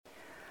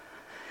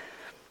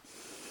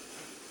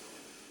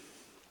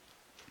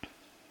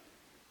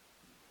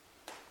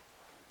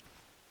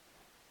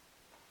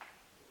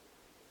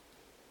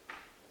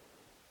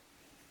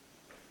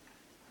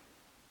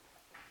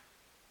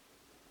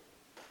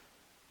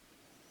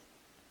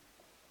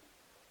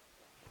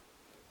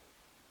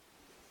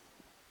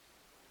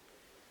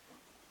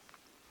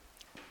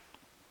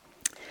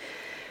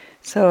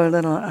So a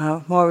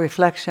little more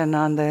reflection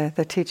on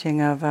the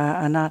teaching of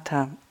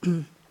anatta.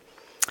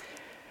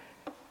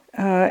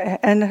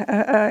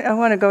 I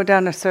want to go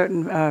down a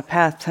certain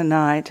path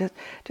tonight,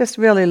 just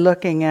really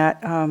looking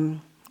at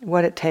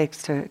what it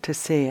takes to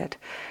see it.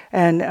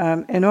 And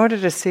in order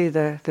to see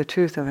the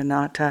truth of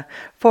anatta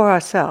for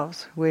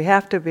ourselves, we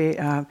have to be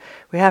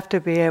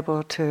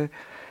able to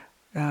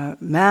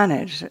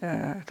manage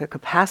the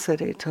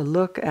capacity to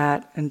look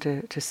at and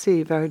to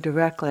see very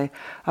directly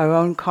our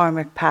own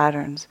karmic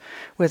patterns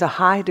with a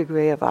high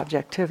degree of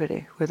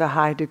objectivity, with a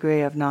high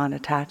degree of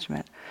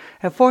non-attachment.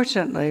 And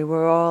fortunately,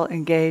 we're all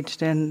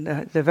engaged in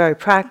the very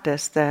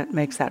practice that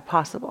makes that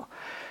possible.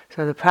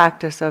 So the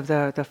practice of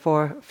the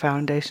four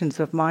foundations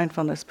of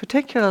mindfulness,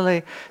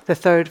 particularly the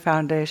third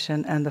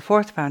foundation and the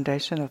fourth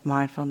foundation of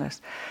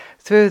mindfulness.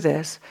 Through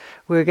this,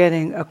 we're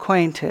getting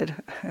acquainted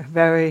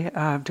very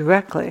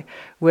directly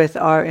with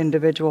our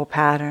individual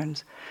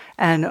patterns.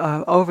 And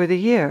over the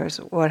years,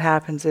 what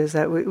happens is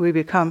that we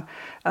become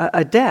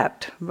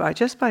adept,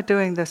 just by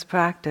doing this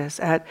practice,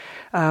 at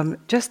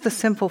just the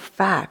simple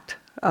fact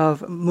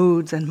of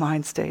moods and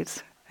mind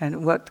states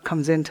and what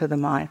comes into the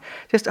mind.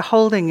 Just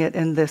holding it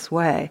in this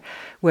way,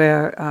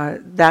 where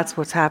that's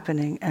what's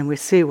happening, and we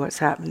see what's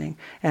happening,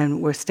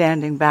 and we're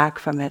standing back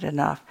from it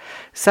enough,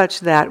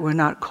 such that we're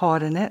not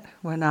caught in it,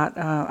 we're not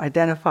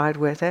identified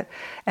with it,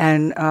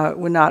 and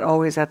we're not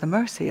always at the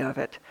mercy of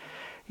it.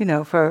 You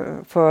know,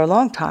 for a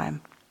long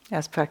time,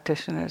 as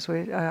practitioners,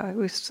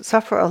 we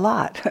suffer a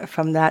lot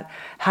from that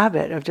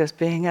habit of just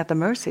being at the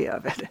mercy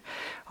of it.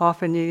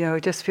 Often,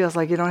 it just feels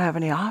like you don't have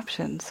any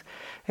options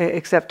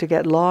except to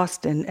get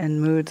lost in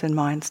moods and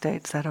mind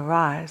states that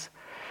arise.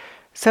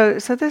 So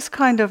this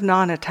kind of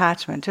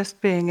non-attachment,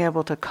 just being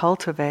able to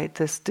cultivate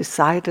this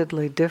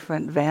decidedly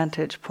different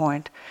vantage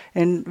point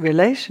in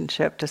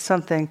relationship to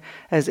something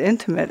as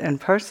intimate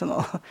and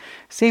personal,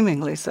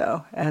 seemingly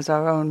so, as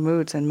our own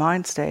moods and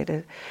mind state,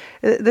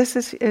 this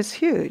is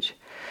huge.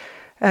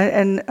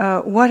 And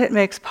what it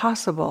makes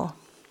possible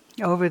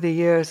over the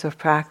years of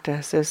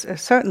practice is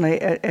certainly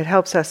it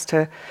helps us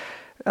to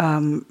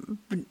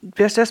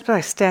just by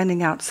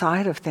standing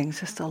outside of things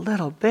just a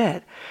little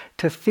bit,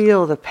 to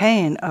feel the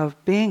pain of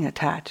being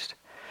attached,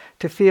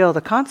 to feel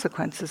the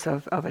consequences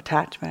of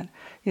attachment.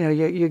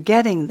 You're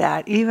getting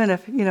that, even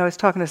if, I was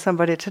talking to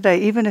somebody today,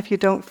 even if you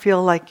don't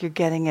feel like you're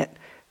getting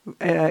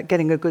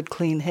a good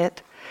clean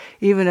hit,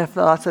 even if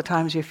lots of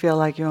times you feel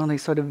like you're only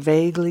sort of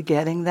vaguely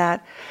getting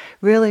that,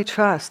 really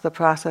trust the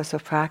process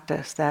of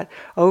practice that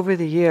over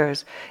the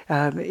years,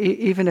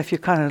 even if you're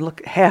kind of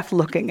half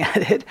looking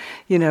at it,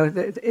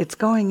 it's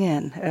going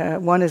in.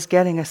 One is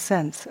getting a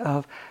sense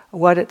of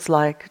what it's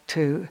like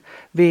to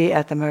be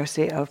at the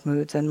mercy of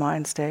moods and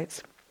mind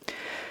states.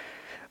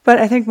 But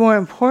I think more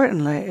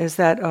importantly is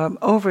that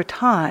over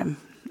time,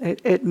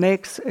 it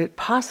makes it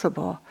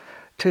possible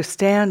to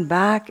stand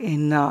back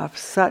enough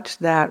such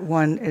that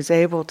one is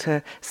able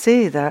to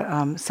see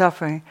the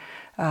suffering,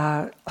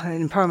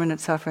 impermanent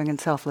suffering and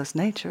selfless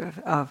nature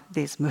of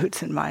these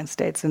moods and mind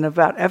states, and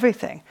about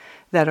everything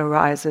that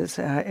arises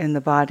in the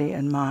body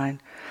and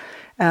mind.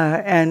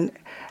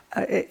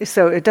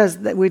 So it does.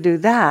 We do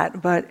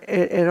that, but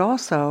it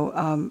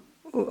also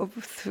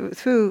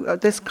through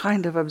this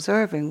kind of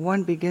observing,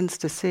 one begins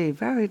to see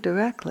very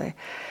directly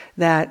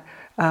that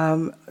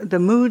the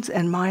moods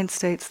and mind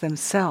states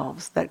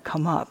themselves that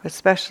come up,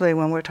 especially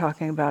when we're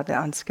talking about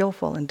the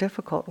unskillful and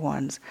difficult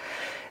ones,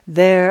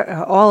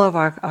 all of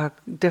our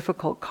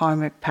difficult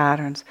karmic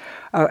patterns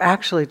are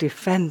actually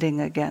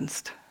defending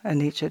against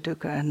anicca,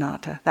 dukkha,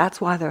 anatta. That's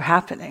why they're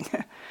happening.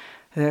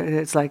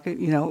 It's like,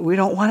 we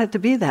don't want it to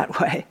be that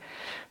way.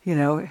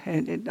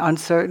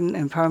 Uncertain,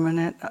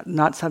 impermanent,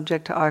 not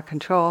subject to our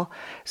control.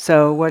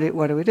 So what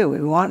do?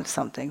 We want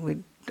something. We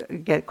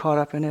get caught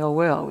up in ill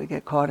will. We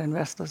get caught in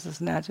restlessness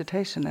and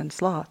agitation and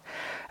sloth.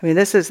 I mean,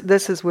 this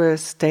is where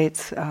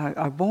states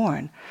are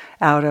born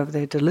out of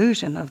the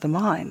delusion of the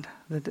mind,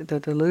 the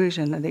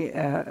delusion,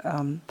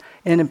 the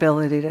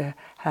inability to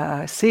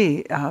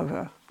see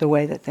the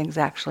way that things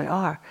actually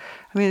are.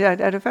 I mean,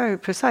 at a very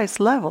precise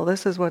level,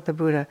 this is what the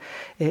Buddha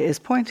is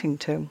pointing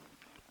to.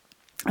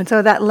 And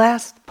so that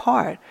last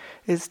part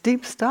is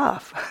deep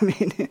stuff. I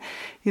mean,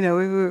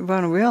 we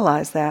want to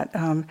realize that.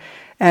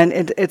 And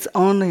it's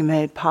only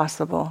made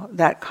possible,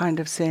 that kind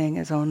of seeing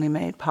is only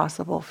made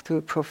possible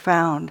through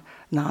profound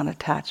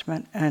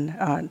non-attachment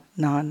and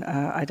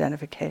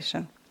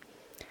non-identification.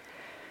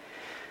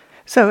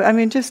 So, I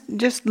mean,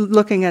 just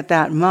looking at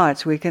that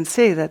much, we can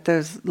see that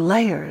there's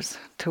layers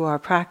to our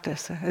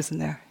practice, isn't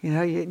there?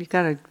 You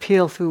got to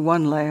peel through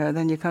one layer,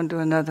 then you come to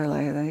another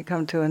layer, then you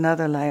come to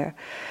another layer.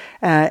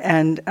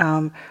 And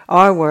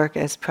our work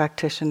as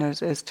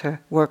practitioners is to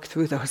work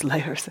through those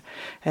layers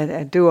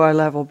and do our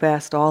level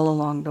best all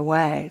along the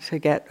way to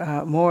get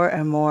more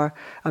and more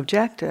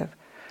objective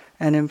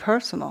and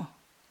impersonal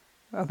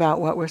about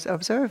what we're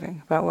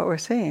observing, about what we're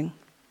seeing.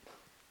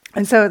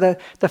 And so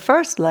the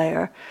first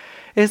layer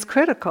is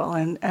critical,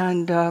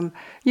 and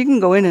you can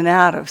go in and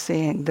out of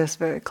seeing this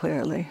very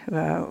clearly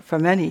for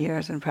many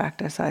years in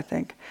practice, I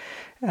think.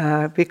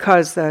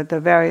 because the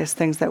various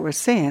things that we're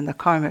seeing, the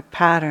karmic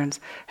patterns,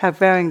 have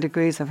varying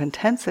degrees of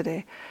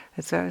intensity.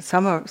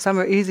 Some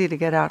are easy to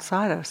get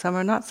outside of, some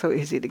are not so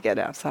easy to get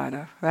outside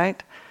of,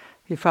 right?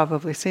 You've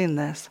probably seen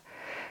this.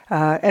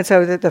 And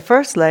so the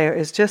first layer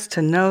is just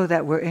to know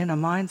that we're in a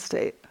mind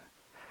state.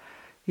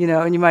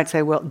 And you might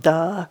say, well,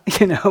 duh,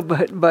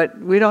 but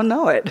we don't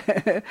know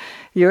it.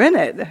 You're in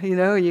it,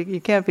 you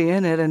can't be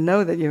in it and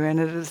know that you're in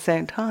it at the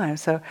same time.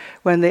 So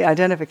when the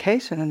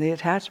identification and the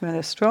attachment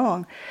is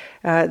strong,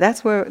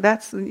 that's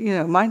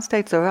mind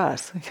states are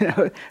us,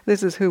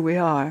 this is who we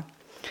are.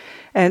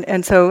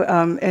 And so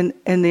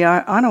in the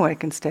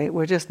unawakened state,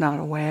 we're just not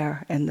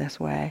aware in this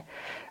way.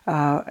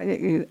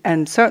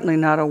 And certainly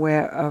not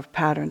aware of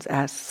patterns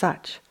as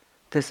such.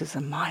 This is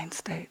a mind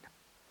state.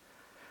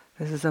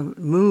 This is a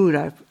mood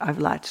I've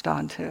latched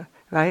onto,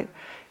 right?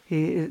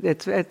 It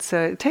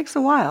takes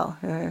a while,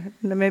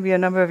 maybe a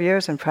number of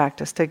years in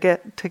practice to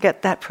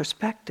get that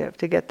perspective,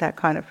 to get that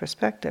kind of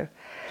perspective.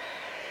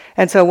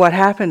 And so what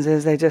happens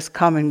is they just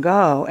come and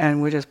go,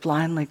 and we're just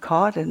blindly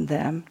caught in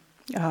them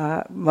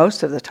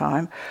most of the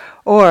time,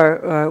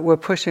 or we're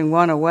pushing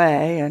one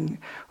away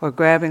or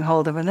grabbing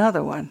hold of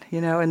another one.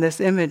 In this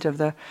image of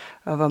a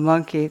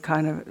monkey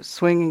kind of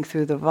swinging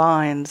through the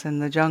vines in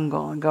the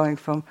jungle and going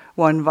from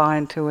one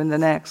vine to the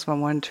next,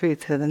 from one tree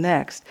to the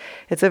next.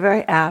 It's a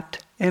very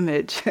apt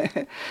image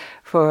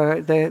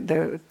for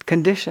the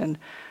condition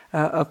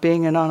of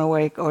being an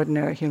unawake,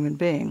 ordinary human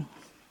being.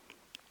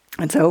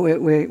 And so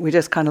we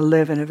just kind of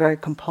live in a very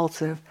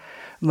compulsive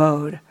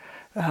mode,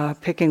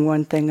 picking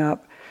one thing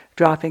up,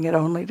 dropping it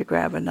only to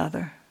grab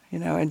another,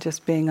 and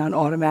just being on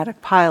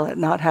automatic pilot,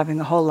 not having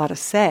a whole lot of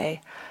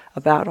say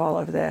about all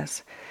of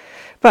this.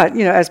 But,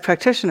 as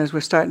practitioners,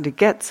 we're starting to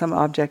get some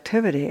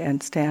objectivity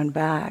and stand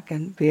back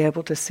and be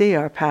able to see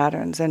our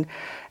patterns.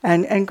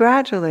 And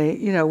gradually,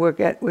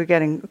 we're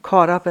getting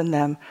caught up in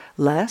them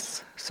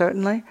less,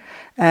 certainly,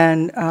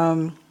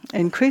 and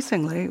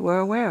increasingly we're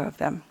aware of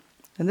them.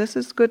 And this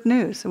is good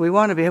news. We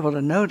want to be able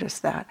to notice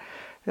that.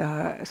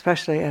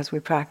 Especially as we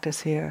practice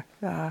here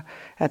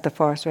at the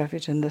Forest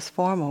Refuge in this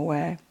formal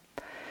way.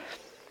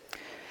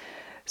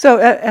 So,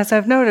 as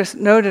I've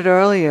noted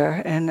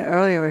earlier in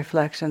earlier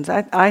reflections,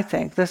 I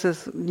think this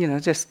is,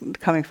 just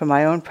coming from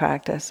my own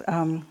practice,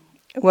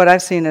 what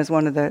I've seen as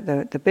one of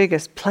the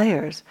biggest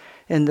players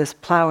in this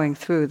plowing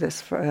through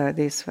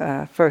these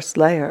first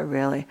layer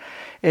really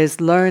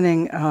is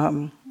learning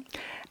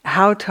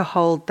how to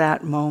hold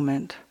that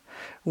moment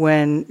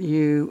when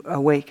you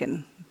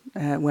awaken.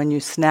 When you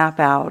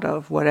snap out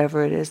of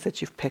whatever it is that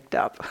you've picked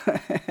up,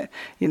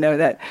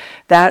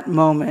 that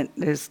moment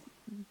is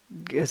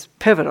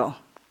pivotal.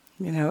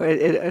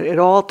 It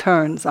all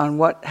turns on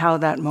how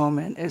that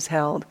moment is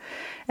held.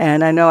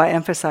 And I know I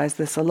emphasize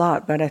this a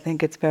lot, but I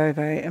think it's very,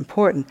 very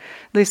important.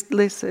 At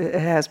least it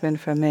has been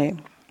for me.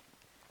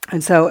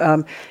 And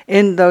so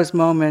in those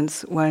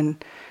moments when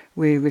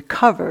we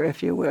recover,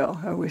 if you will,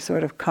 or we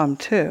sort of come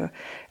to,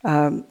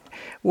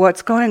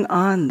 what's going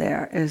on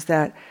there is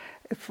that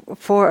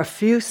for a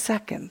few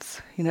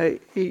seconds,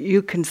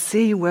 you can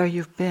see where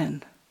you've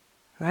been,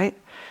 right?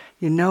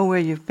 You know where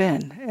you've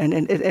been. And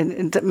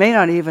it may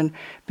not even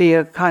be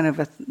a kind of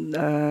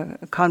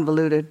a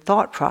convoluted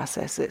thought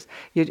process.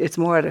 It's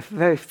more at a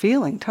very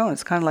feeling tone.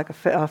 It's kind of like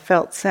a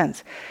felt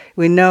sense.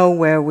 We know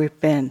where we've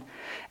been.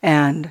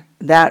 And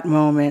that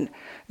moment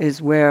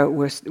is where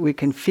we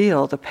can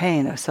feel the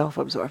pain of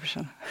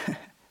self-absorption.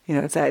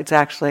 It's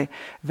actually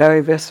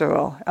very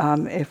visceral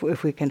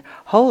if we can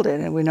hold it,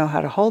 and we know how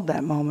to hold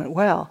that moment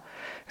well.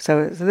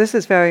 So this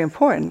is very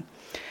important.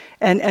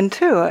 And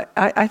two,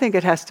 I think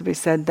it has to be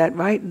said that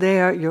right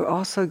there you're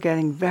also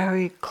getting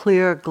very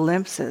clear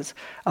glimpses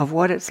of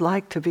what it's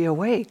like to be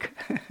awake.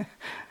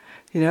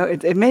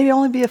 It may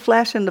only be a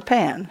flash in the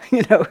pan.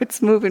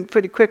 It's moving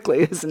pretty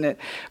quickly, isn't it?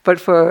 But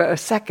for a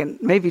second,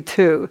 maybe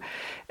two,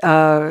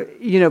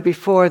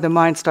 before the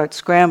mind starts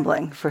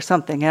scrambling for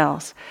something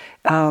else,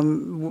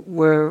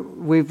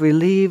 we've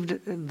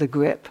relieved the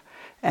grip,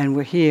 and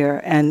we're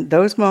here. And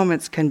those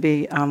moments can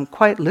be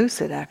quite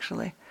lucid,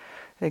 actually.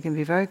 They can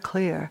be very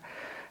clear.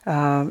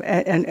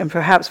 And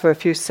perhaps for a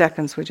few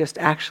seconds we're just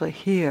actually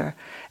here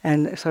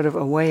and sort of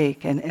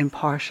awake and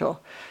impartial.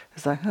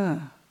 It's like,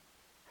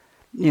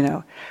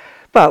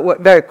 But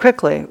very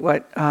quickly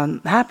what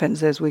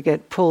happens is we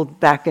get pulled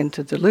back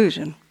into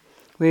delusion.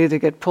 We either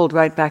get pulled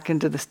right back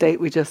into the state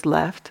we just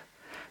left,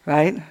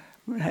 right?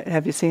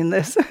 Have you seen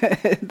this?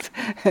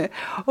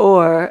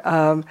 Or,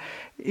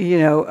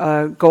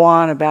 go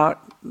on about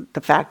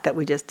the fact that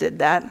we just did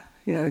that.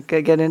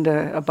 Get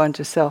into a bunch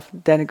of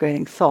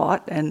self-denigrating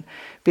thought and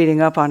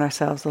beating up on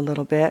ourselves a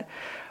little bit.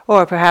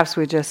 Or perhaps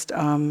we just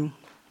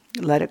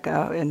let it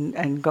go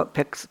and go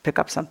pick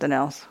up something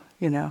else,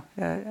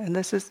 And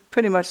this is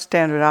pretty much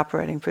standard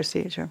operating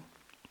procedure.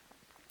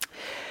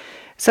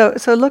 So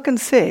look and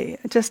see.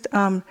 Just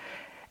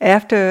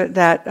after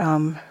that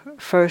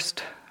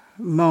first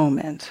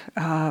moment,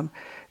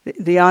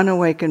 the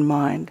unawakened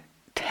mind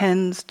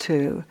tends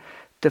to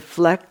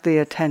deflect the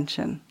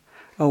attention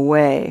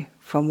away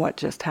from what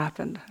just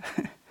happened.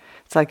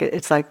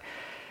 It's like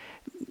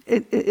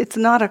it's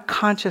not a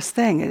conscious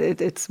thing.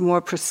 It's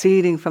more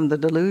proceeding from the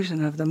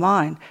delusion of the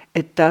mind.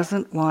 It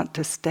doesn't want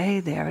to stay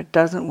there. It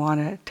doesn't want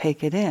to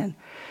take it in.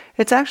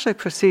 It's actually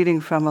proceeding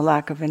from a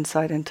lack of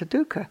insight into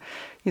dukkha.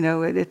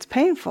 It's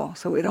painful,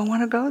 so we don't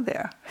want to go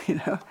there.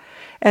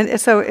 And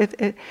so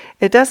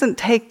it doesn't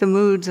take the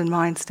moods and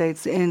mind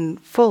states in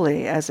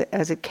fully as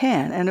it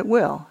can, and it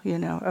will,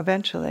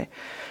 eventually.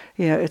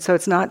 So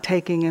it's not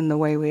taking in the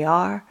way we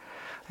are.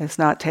 It's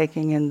not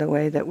taking in the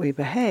way that we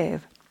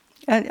behave.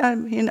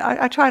 And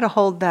I try to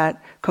hold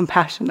that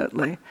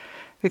compassionately,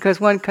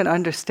 because one can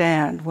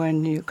understand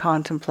when you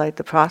contemplate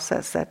the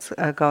process that's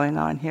going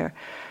on here.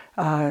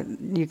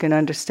 You can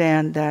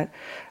understand that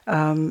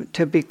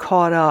to be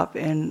caught up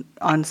in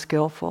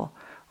unskillful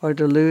or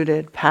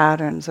deluded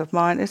patterns of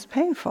mind is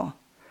painful.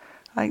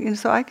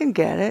 So I can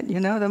get it.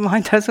 The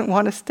mind doesn't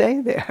want to stay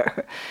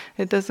there.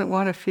 It doesn't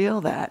want to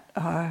feel that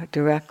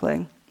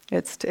directly.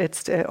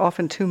 It's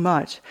often too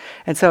much,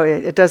 and so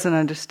it doesn't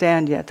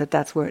understand yet that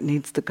that's where it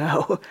needs to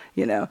go,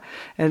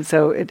 and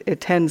so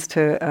it tends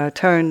to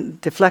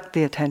deflect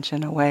the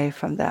attention away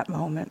from that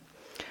moment,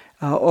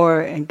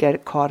 and get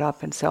it caught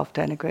up in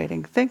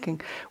self-denigrating thinking,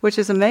 which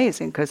is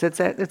amazing, because it's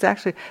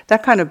actually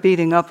that kind of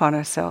beating up on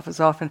ourselves is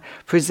often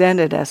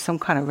presented as some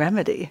kind of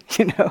remedy.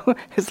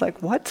 It's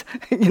like, what?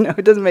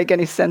 It doesn't make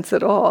any sense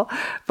at all,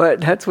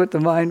 but that's what the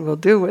mind will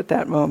do at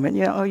that moment.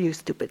 Oh, you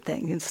stupid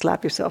thing, and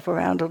slap yourself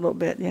around a little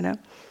bit.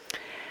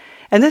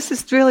 And this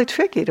is really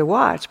tricky to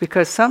watch,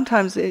 because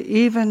sometimes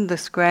even the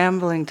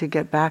scrambling to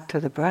get back to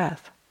the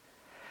breath,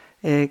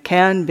 it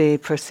can be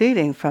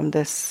proceeding from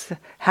this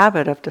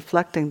habit of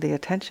deflecting the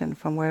attention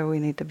from where we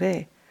need to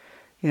be.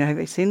 Have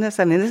you seen this?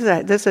 I mean,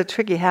 this is a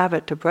tricky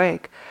habit to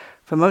break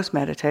for most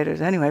meditators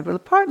anyway,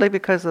 but partly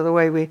because of the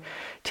way we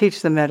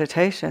teach the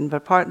meditation,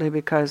 but partly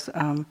because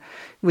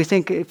we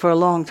think for a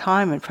long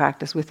time in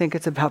practice, we think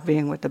it's about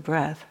being with the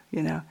breath,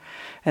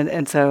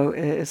 And so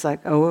it's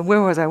like, oh,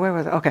 where was I?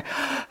 Okay.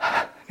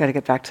 Got to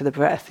get back to the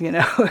breath,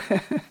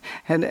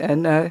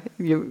 and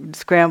you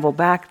scramble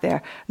back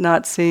there,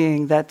 not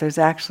seeing that there's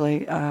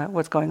actually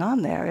what's going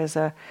on there is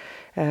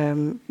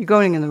you're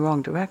going in the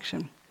wrong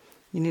direction.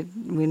 We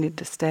need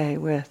to stay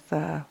with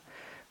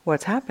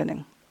what's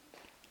happening.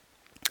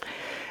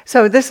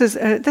 So this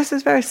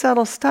is very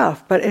subtle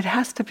stuff, but it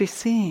has to be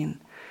seen,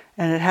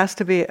 and it has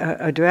to be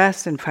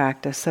addressed in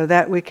practice so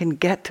that we can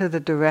get to the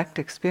direct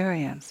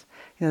experience.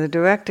 The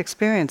direct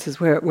experience is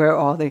where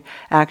all the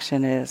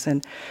action is,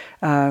 and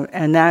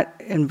that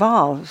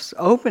involves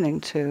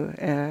opening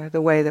to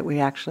the way that we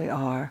actually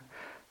are,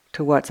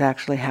 to what's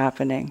actually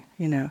happening.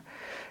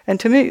 And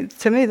to me,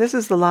 this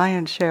is the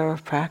lion's share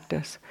of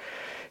practice.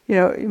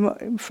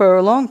 For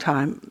a long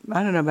time,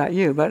 I don't know about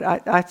you, but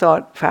I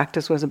thought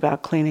practice was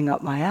about cleaning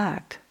up my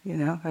act.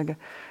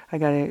 I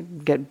got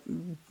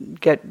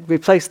to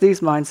replace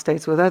these mind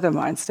states with other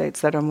mind states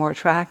that are more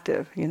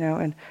attractive,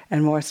 and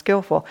more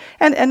skillful.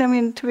 And I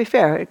mean, to be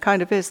fair, it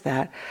kind of is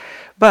that.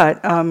 But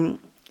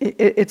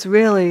it's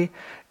really,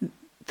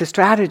 the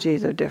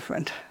strategies are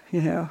different,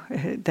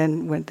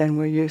 than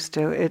we're used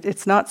to.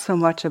 It's not so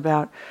much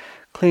about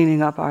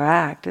cleaning up our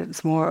act.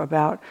 It's more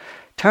about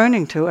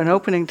turning to and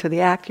opening to the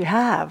act you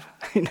have.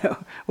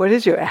 What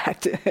is your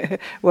act?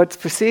 What's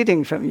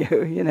proceeding from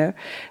you?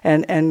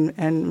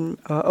 And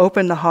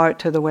open the heart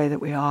to the way that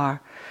we are,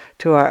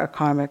 to our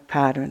karmic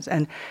patterns,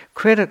 and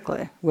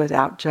critically,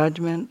 without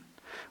judgment,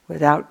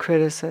 without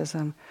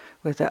criticism,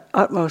 with the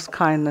utmost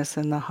kindness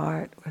in the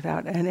heart,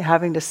 without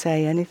having to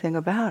say anything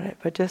about it,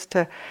 but just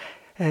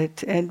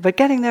but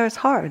getting there is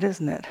hard,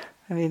 isn't it?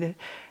 I mean,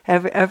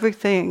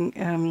 everything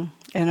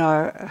in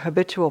our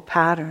habitual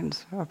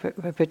patterns, our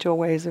habitual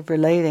ways of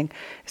relating,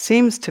 there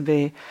seems to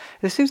be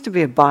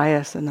a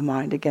bias in the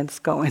mind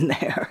against going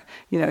there.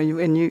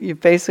 You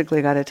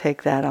basically got to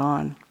take that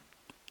on.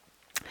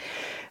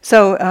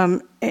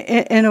 So,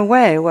 in a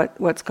way,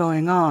 what's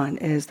going on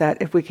is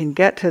that if we can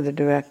get to the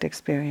direct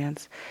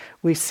experience,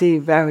 we see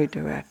very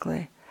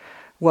directly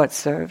what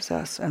serves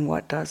us and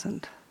what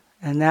doesn't.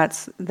 And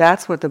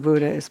that's what the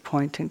Buddha is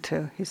pointing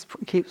to. He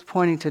keeps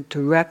pointing to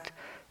direct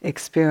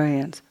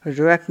experience or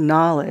direct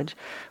knowledge,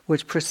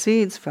 which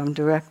proceeds from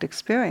direct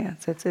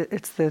experience.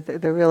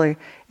 They're really,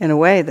 in a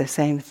way, the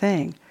same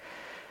thing.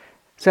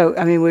 So,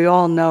 I mean, we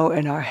all know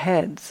in our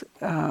heads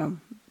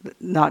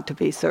not to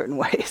be certain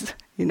ways.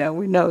 We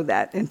know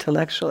that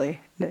intellectually.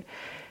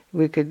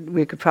 We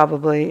could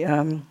probably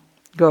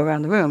go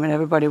around the room and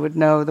everybody would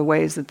know the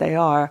ways that they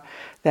are,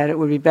 that it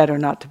would be better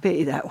not to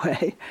be that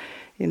way.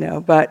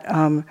 But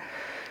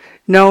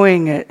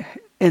knowing it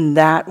in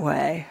that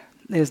way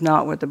is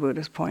not what the Buddha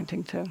is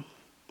pointing to.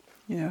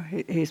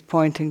 He's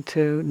pointing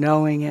to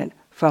knowing it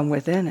from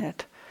within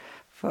it.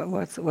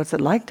 What's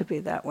it like to be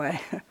that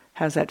way?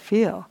 How's that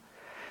feel?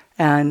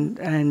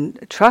 And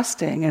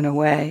trusting in a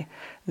way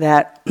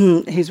that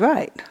he's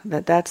right.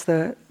 That's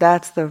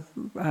the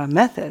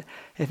method.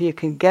 If you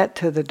can get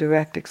to the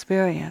direct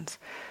experience,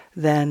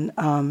 then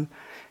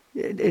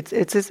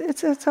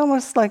it's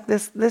almost like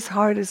this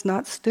heart is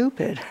not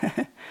stupid.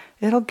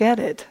 It'll get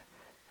it.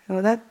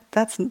 well,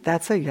 that's a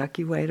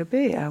yucky way to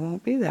be. I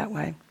won't be that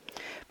way.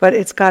 But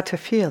it's got to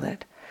feel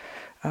it.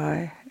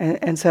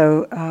 And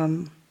so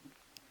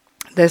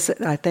this,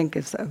 I think,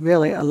 is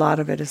really a lot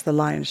of it is the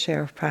lion's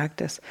share of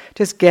practice.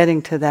 Just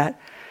getting to that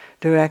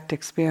direct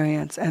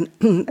experience and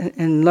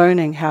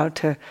learning how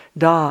to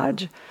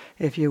dodge,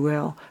 if you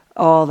will,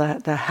 all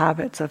the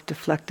habits of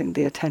deflecting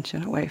the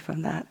attention away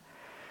from that.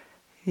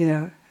 You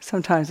know,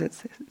 sometimes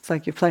it's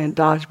like you're playing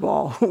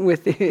dodgeball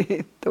with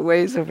the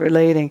ways of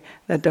relating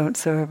that don't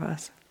serve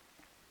us.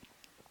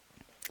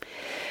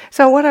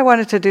 So what I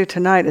wanted to do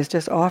tonight is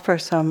just offer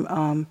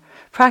some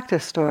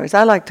practice stories.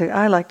 I like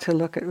to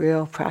look at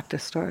real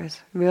practice stories,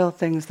 real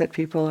things that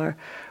people are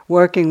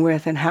working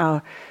with, and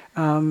how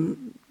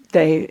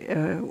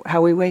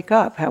how we wake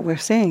up, how we're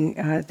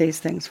seeing these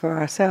things for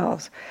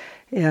ourselves.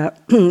 Yeah.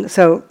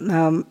 So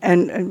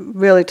and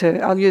really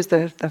I'll use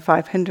the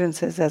 5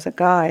 hindrances as a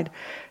guide,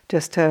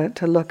 just to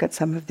look at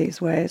some of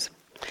these ways,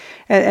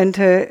 and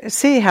to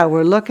see how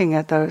we're looking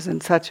at those in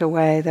such a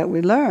way that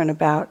we learn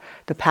about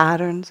the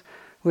patterns,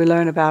 we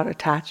learn about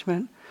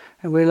attachment,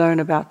 and we learn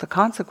about the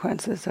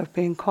consequences of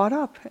being caught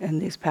up in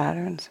these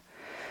patterns.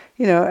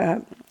 You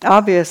know,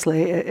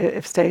 obviously,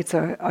 if states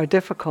are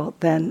difficult,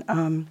 then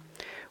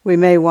we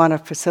may want to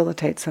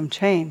facilitate some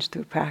change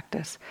through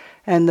practice.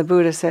 And the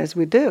Buddha says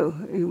we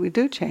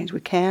do change. We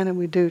can and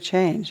we do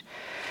change.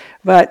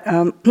 But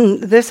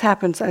this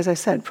happens, as I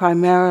said,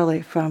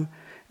 primarily from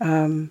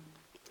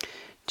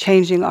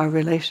changing our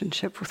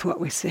relationship with what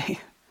we see.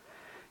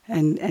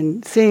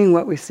 And seeing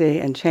what we see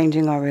and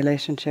changing our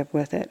relationship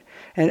with it.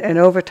 And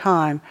over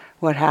time,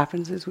 what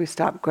happens is we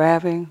stop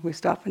grabbing, we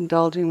stop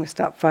indulging, we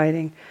stop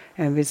fighting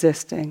and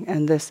resisting.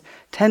 And this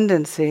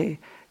tendency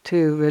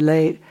to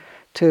relate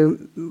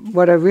to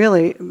what are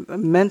really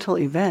mental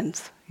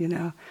events, you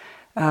know,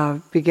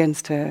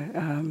 begins to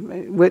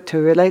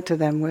relate to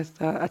them with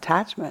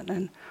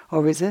attachment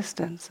or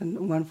resistance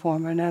in one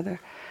form or another.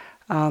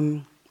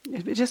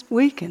 It just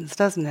weakens,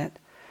 doesn't it?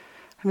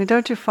 I mean,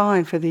 don't you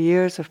find for the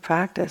years of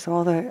practice,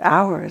 all the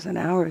hours and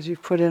hours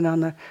you've put in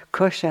on the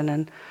cushion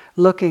and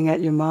looking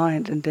at your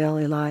mind in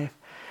daily life,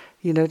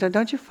 you know,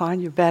 don't you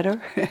find you're better?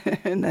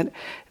 And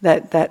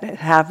that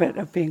habit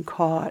of being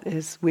caught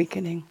is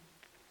weakening.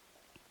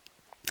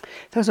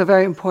 Those are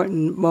very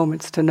important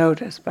moments to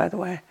notice, by the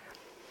way.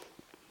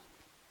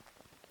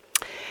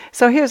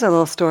 So here's a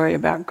little story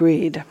about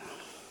greed.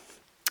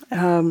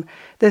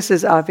 This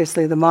is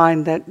obviously the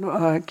mind that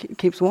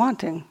keeps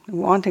wanting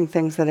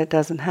things that it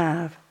doesn't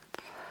have.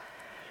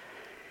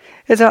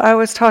 I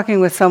was talking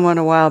with someone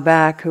a while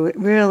back who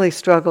really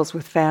struggles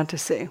with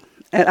fantasy.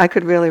 And I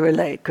could really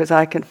relate, because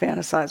I can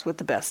fantasize with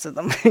the best of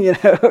them, you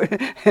know.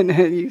 And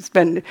you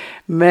spend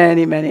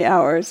many, many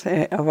hours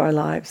of our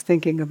lives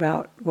thinking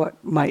about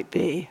what might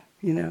be,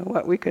 you know,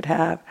 what we could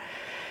have.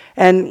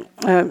 And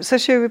so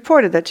she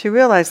reported that she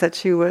realized that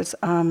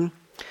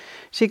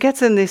she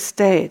gets in these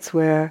states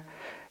where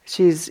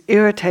she's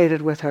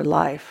irritated with her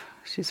life.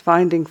 She's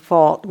finding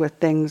fault with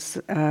things,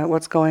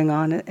 what's going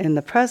on in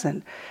the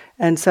present.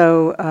 And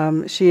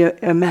so she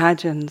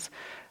imagines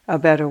a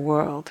better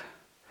world.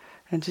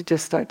 And she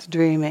just starts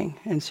dreaming,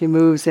 and she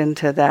moves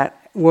into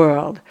that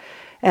world.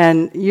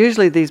 And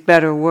usually these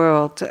better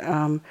worlds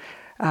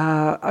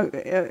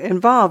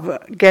involve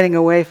getting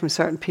away from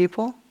certain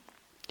people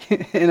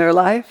in her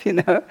life, you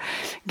know,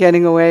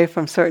 getting away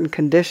from certain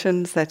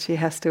conditions that she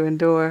has to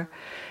endure,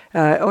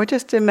 or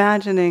just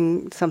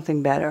imagining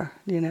something better,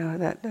 you know,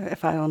 that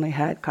if I only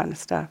had kind of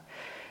stuff.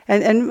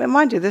 And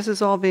mind you, this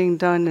is all being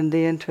done in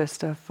the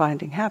interest of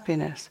finding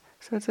happiness.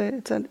 So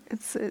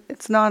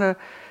it's not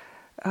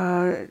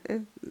a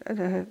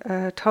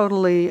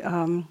totally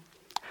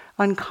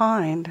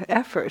unkind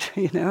effort,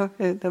 you know.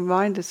 The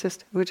mind is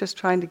we're just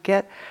trying to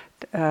get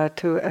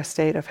to a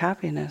state of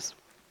happiness.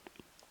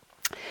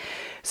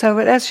 So,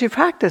 but as she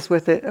practiced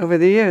with it over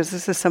the years,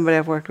 this is somebody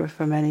I've worked with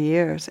for many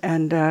years,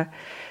 and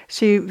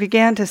she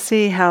began to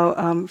see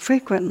how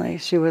frequently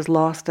she was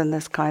lost in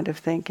this kind of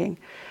thinking.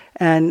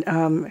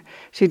 And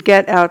she'd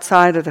get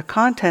outside of the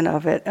content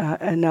of it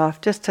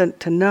enough just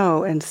to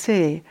know and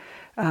see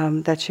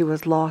that she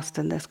was lost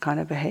in this kind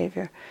of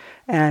behavior.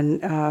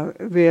 And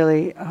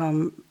really,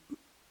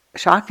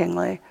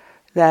 shockingly,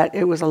 that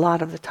it was a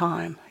lot of the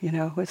time. You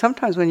know,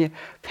 sometimes when you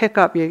pick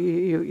up,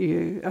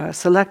 you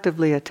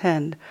selectively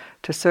attend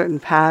to certain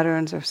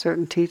patterns or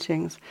certain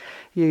teachings,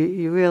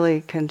 you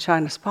really can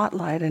shine a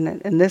spotlight.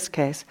 And in this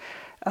case,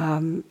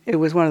 it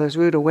was one of those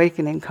rude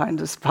awakening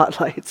kinds of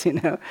spotlights. You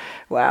know,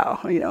 wow,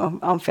 you know,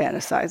 I'm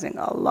fantasizing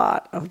a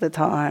lot of the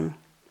time.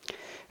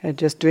 And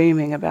just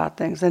dreaming about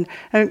things. And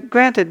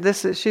granted,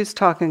 she's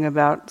talking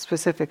about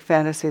specific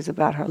fantasies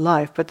about her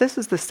life, but this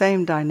is the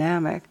same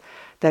dynamic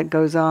that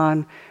goes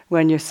on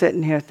when you're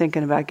sitting here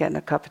thinking about getting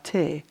a cup of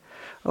tea,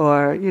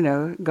 or, you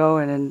know,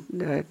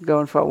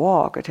 going for a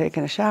walk or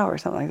taking a shower or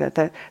something like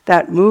that.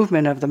 That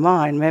movement of the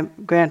mind,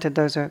 granted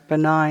those are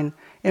benign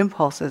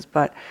impulses,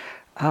 but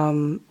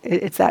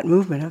it's that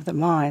movement of the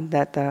mind,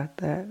 that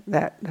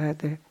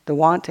the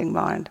wanting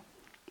mind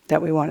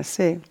that we want to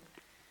see.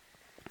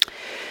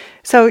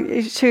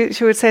 So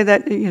she would say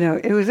that,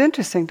 it was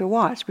interesting to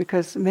watch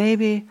because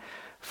maybe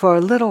for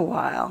a little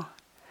while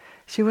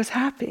she was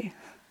happy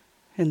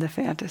in the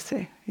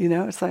fantasy.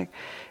 It's like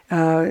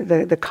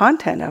the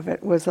content of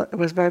it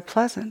was very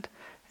pleasant,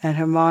 and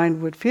her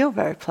mind would feel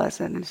very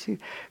pleasant, and she,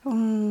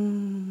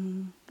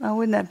 oh,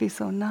 wouldn't that be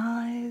so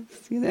nice?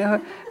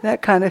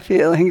 That kind of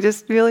feeling,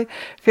 just really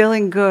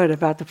feeling good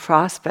about the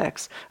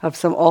prospects of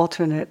some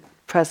alternate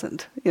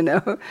present,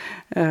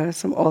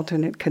 some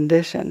alternate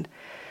condition.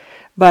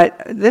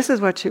 But this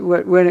is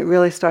when it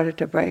really started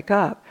to break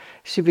up.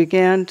 She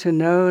began to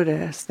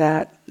notice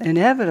that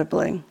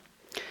inevitably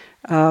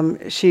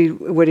she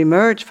would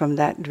emerge from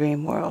that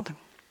dream world.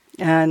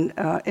 And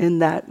in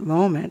that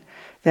moment,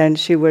 then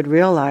she would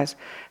realize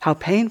how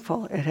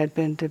painful it had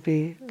been to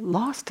be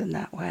lost in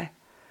that way.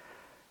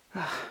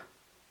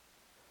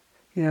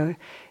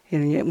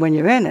 When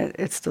you're in it,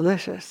 it's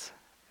delicious.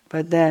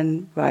 But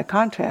then, by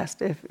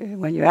contrast,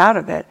 when you're out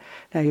of it,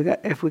 now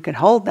if we can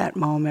hold that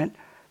moment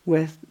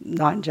with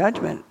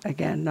non-judgment,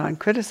 again,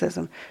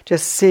 non-criticism,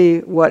 just see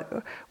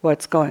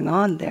what's going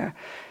on there.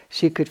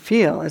 She could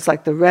feel, it's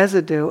like the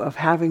residue of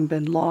having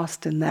been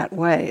lost in that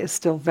way is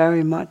still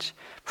very much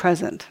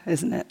present,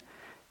 isn't it?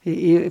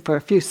 For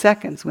a few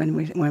seconds when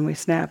we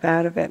snap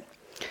out of it.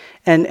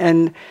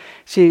 And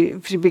she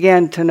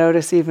began to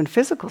notice even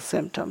physical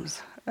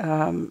symptoms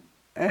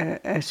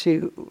as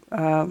she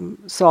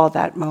saw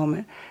that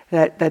moment,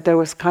 that there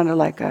was kind of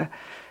like a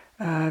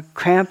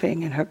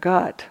cramping in her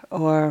gut,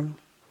 or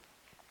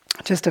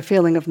just a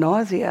feeling of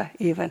nausea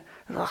even.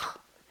 Ugh,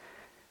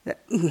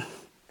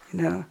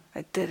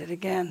 I did it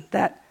again,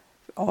 that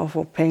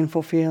awful,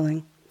 painful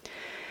feeling.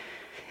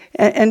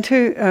 And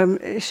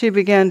two, she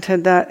began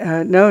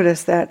to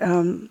notice that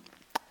and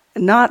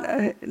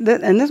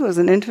this was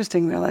an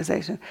interesting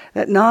realization,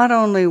 that not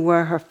only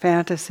were her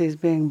fantasies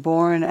being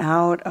born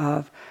out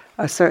of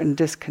a certain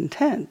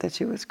discontent that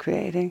she was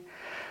creating,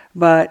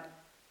 but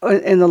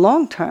in the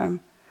long term,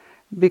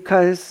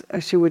 because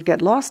she would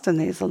get lost in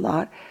these a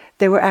lot,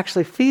 they were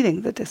actually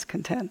feeding the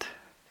discontent.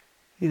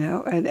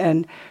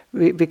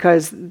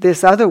 Because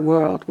this other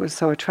world was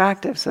so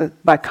attractive. So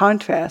by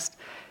contrast,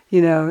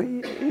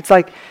 it's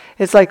like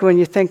when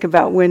you think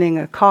about winning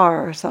a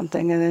car or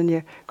something, and then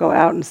you go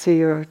out and see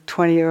your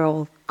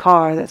 20-year-old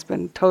car that's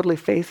been totally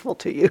faithful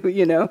to you,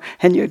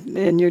 and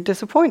you're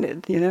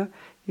disappointed,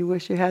 you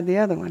wish you had the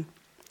other one.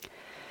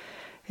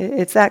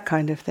 It's that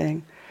kind of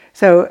thing.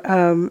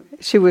 So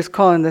she was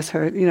calling this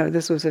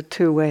this was a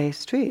two-way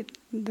street.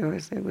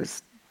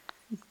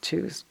 She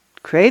was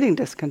creating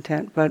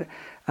discontent, but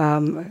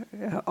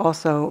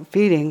also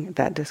feeding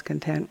that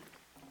discontent.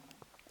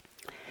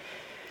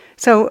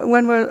 So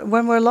when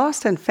we're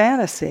lost in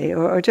fantasy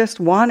or just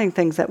wanting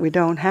things that we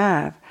don't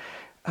have,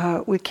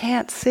 we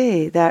can't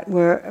see that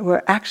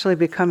we're actually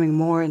becoming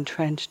more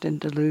entrenched in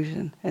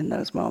delusion in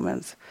those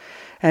moments,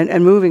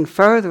 and moving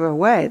further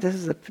away. This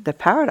is the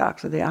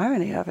paradox or the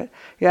irony of it.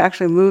 You're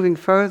actually moving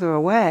further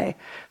away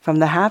from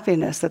the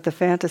happiness that the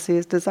fantasy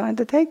is designed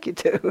to take you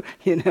to.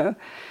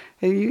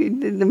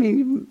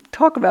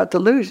 Talk about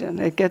delusion.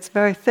 It gets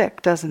very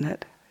thick, doesn't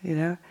it?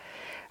 And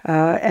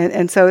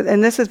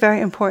this is very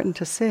important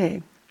to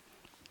see.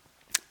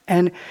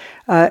 And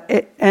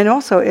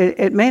also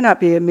it may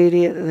not be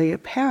immediately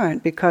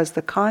apparent because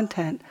the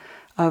content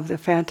of the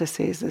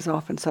fantasies is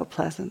often so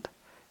pleasant.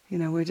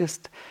 We're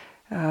just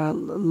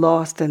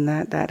lost in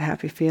that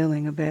happy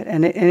feeling a bit,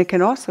 and it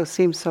can also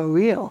seem so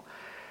real.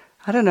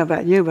 I don't know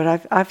about you,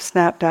 but I've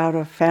snapped out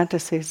of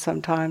fantasies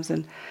sometimes,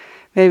 and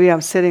maybe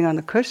I'm sitting on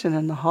the cushion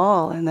in the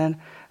hall, and then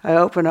I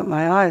open up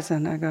my eyes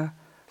and I go,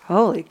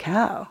 holy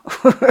cow,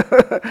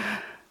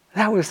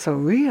 that was so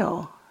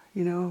real.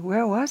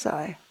 Where was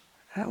I?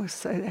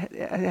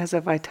 It has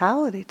a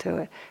vitality to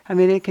it.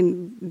 It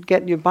can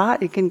get your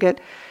body, it can get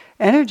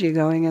energy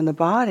going in the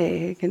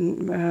body. It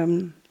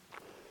can,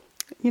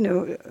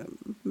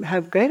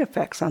 have great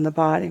effects on the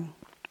body.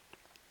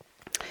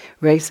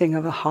 Racing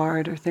of the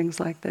heart or things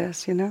like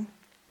this,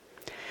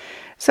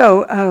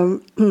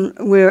 So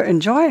we're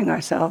enjoying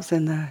ourselves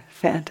in the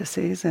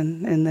fantasies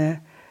and in the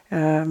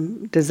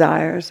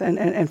desires,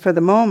 and for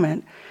the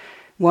moment,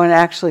 one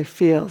actually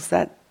feels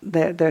that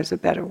there's a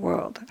better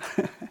world.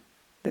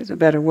 There's a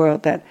better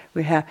world that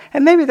we have,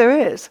 and maybe there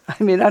is.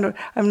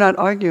 I'm not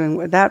arguing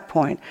with that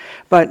point,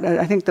 but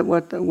I think that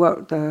what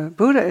the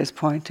Buddha is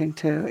pointing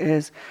to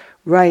is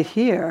right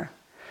here,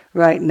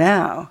 right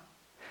now,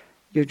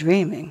 you're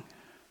dreaming.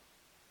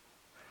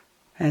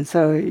 And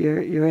so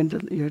you're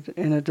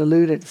in a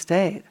deluded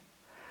state,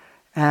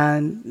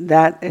 and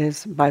that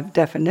is by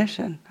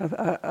definition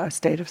a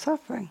state of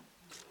suffering.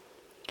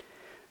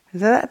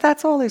 So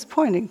that's all he's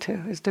pointing to,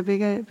 is to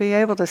be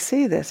able to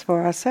see this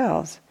for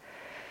ourselves.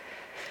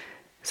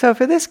 So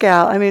for this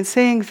gal,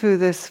 seeing through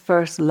this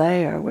first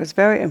layer was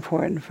very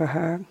important for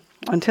her.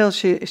 Until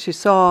she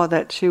saw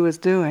that she was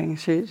doing,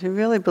 she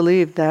really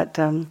believed that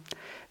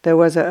there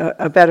was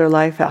a better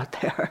life out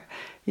there.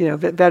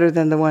 Better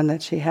than the one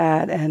that she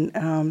had,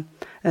 and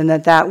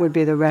that would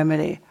be the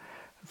remedy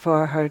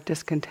for her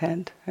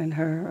discontent and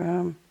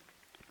her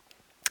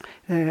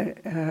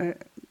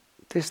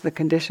just the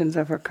conditions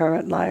of her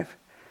current life.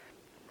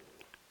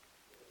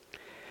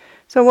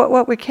 So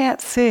what we can't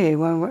see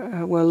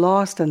when we're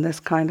lost in this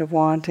kind of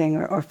wanting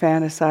or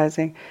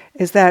fantasizing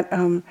is that,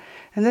 and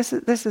this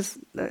is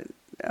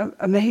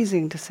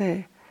amazing to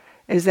see,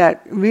 is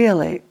that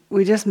really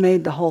we just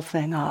made the whole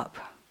thing up.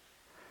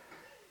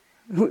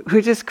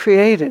 We just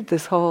created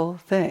this whole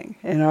thing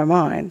in our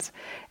minds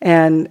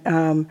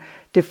and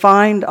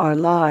defined our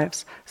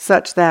lives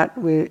such that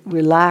we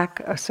lack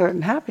a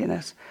certain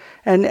happiness.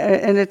 And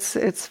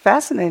it's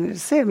fascinating to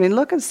see. I mean,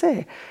 look and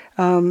see.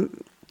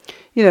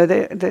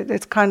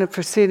 It's kind of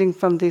proceeding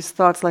from these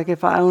thoughts like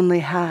if I only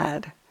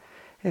had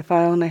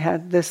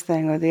this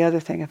thing or the other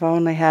thing, if I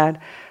only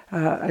had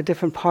a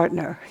different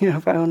partner,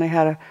 if I only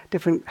had a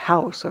different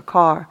house or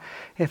car,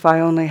 if I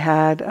only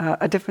had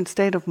a different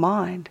state of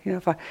mind,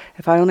 if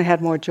I only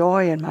had more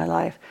joy in my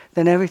life,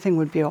 then everything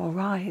would be all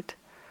right.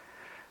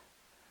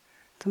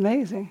 It's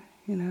amazing,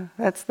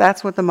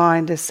 That's what the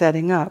mind is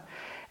setting up,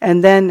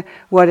 and then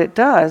what it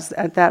does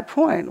at that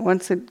point,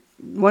 once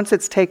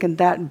it's taken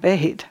that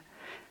bait,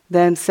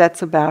 then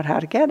sets about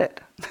how to get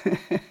it.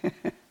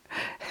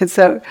 And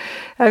so,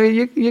 I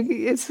mean,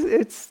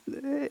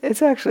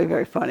 it's actually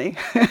very funny.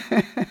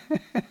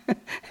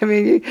 I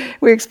mean,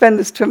 we expend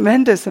this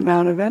tremendous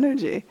amount of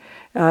energy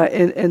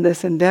in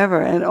this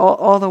endeavor, and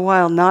all the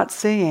while not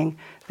seeing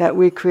that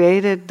we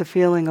created the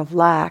feeling of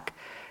lack,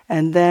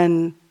 and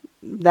then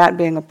that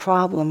being a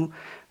problem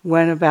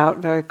went about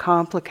very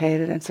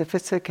complicated and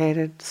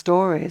sophisticated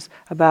stories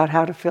about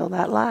how to fill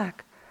that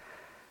lack.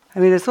 I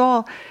mean, it's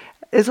all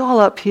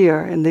up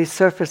here in these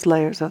surface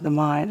layers of the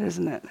mind,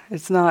 isn't it?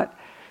 It's not.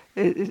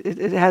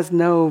 It has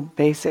no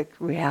basic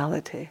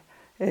reality.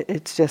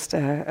 It's just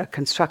a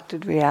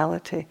constructed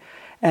reality,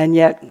 and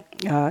yet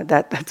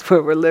that's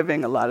where we're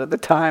living a lot of the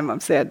time. I'm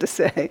sad to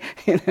say,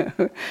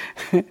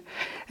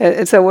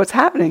 And so what's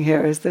happening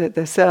here is that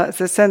the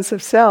sense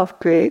of self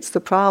creates the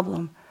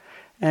problem,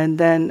 and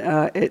then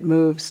it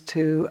moves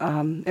to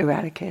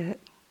eradicate it.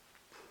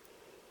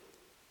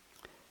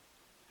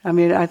 I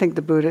mean, I think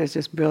the Buddha is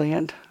just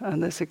brilliant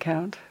on this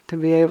account, to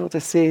be able to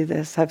see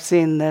this, have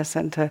seen this,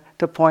 and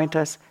to point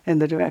us in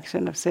the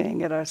direction of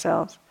seeing it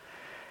ourselves.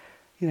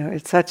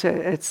 It's such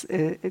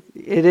it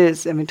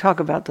is, I mean, talk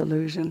about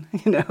delusion,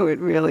 it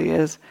really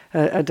is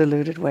a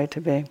deluded way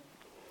to be.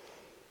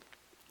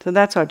 So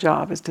that's our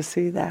job, is to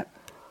see that.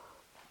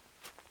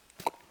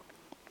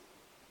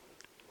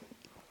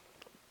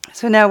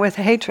 So now with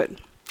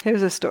hatred,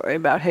 here's a story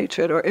about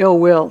hatred or ill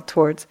will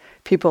towards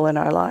people in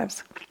our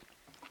lives.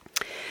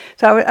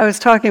 So I was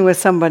talking with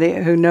somebody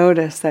who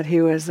noticed that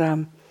he was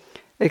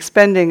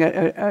expending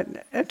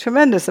a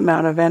tremendous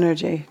amount of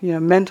energy,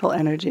 mental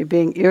energy,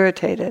 being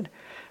irritated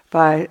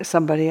by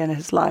somebody in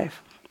his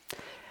life.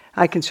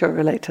 I can sure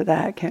relate to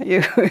that, can't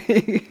you?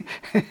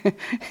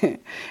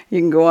 You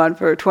can go on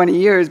for 20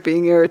 years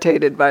being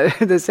irritated by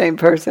the same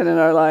person in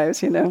our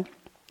lives, And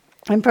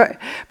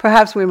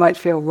perhaps we might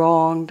feel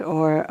wronged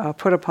or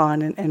put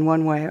upon in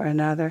one way or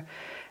another.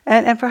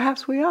 And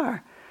perhaps we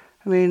are.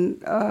 I mean,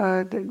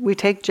 we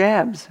take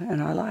jabs in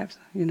our lives.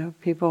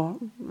 People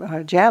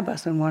jab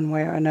us in one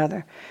way or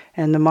another,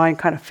 and the mind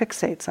kind of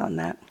fixates on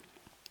that.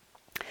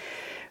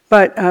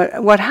 But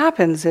what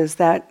happens is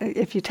that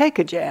if you take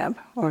a jab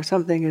or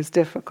something is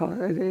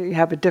difficult, you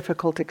have a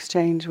difficult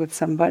exchange with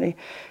somebody,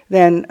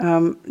 then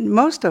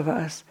most of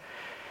us,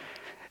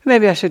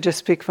 maybe I should just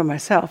speak for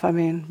myself,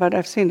 but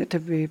I've seen it to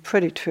be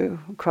pretty true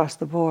across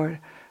the board.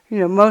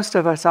 Most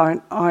of us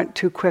aren't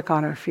too quick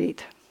on our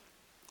feet.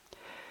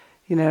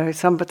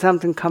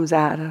 Something comes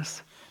at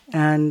us,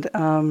 and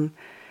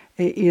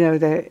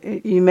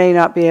you may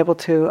not be able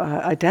to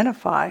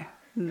identify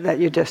that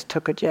you just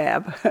took a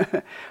jab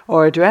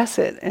or address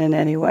it in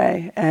any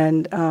way,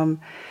 and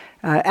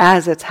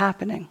as it's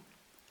happening,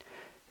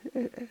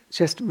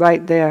 just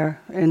right there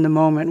in the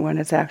moment when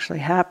it's actually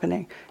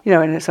happening,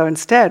 and so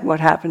instead, what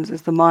happens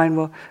is the mind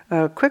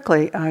will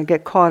quickly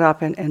get caught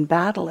up in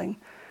battling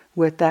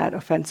with that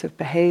offensive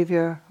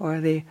behavior or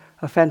the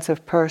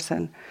offensive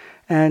person.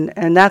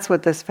 And that's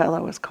what this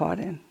fellow was caught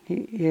in.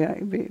 He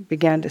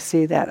began to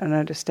see that and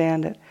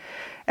understand it.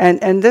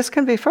 And this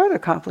can be further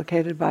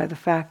complicated by the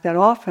fact that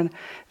often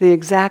the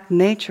exact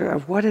nature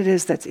of what it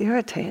is that's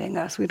irritating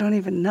us, we don't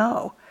even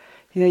know.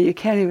 You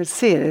can't even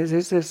see it.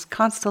 There's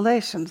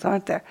constellations,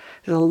 aren't there?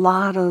 There's a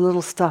lot of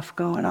little stuff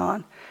going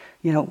on.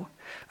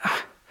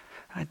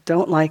 I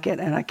don't like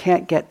it and I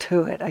can't get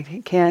to it. I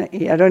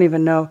don't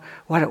even know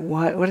what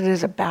it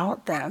is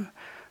about them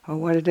or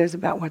what it is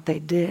about what they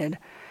did.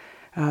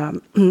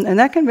 And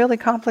that can really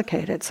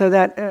complicate it, so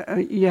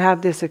that you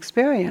have this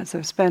experience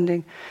of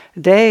spending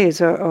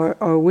days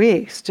or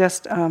weeks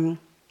just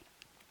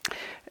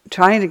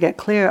trying to get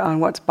clear on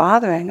what's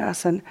bothering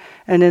us. And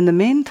in the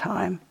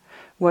meantime,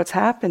 what's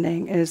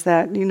happening is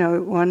that,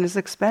 one is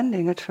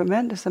expending a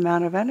tremendous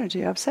amount of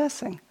energy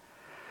obsessing.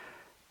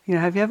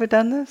 Have you ever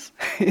done this?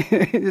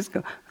 You just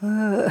go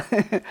on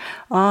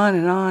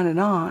and on and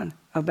on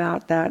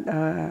about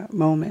that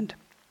moment.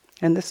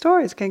 And the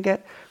stories can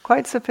get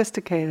quite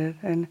sophisticated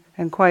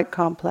and quite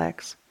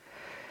complex.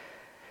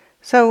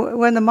 So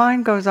when the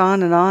mind goes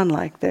on and on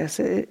like this,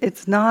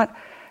 it's not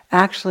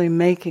actually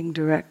making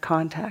direct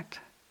contact.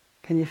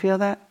 Can you feel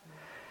that?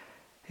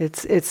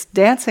 It's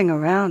dancing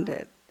around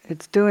it.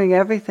 It's doing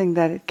everything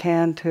that it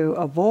can to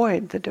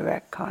avoid the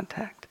direct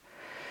contact.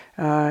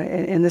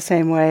 In the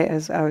same way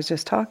as I was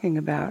just talking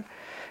about.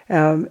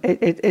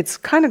 It's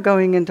kind of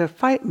going into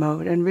fight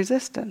mode and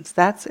resistance.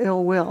 That's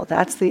ill will.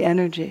 That's the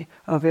energy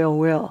of ill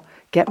will.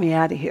 Get me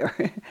out of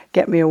here.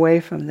 Get me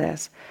away from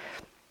this.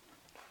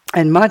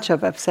 And much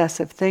of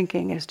obsessive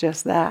thinking is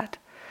just that.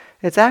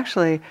 It's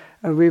actually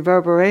a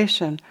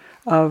reverberation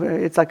of,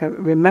 it's like a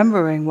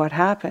remembering what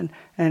happened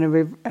and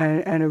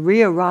a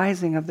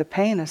re-arising of the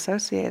pain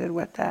associated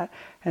with that.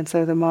 And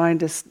so the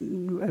mind is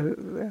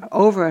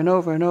over and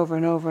over and over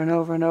and over and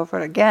over and over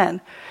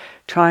again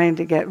trying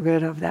to get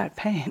rid of that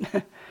pain,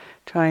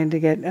 trying to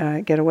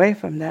get away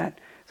from that.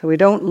 So we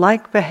don't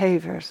like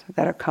behaviors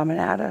that are coming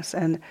at us,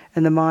 and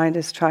the mind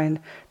is trying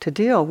to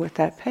deal with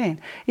that pain.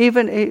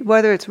 Even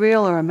whether it's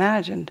real or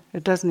imagined,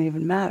 it doesn't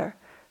even matter.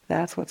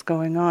 That's what's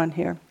going on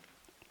here.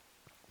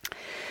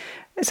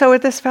 So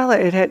with this fella,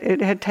 it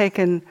had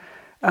taken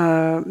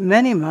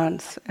many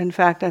months. In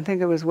fact, I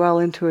think it was well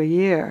into a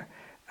year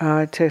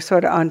to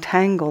sort of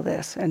untangle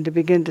this and to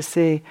begin to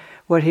see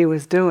what he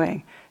was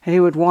doing. And he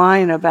would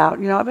whine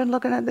about, I've been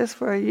looking at this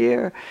for a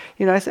year.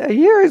 I said, a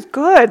year is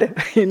good,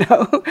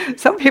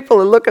 Some people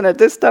are looking at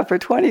this stuff for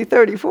 20,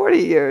 30, 40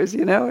 years,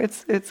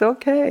 It's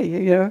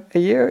okay, a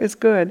year is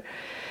good.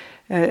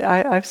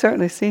 I've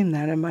certainly seen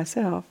that in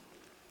myself.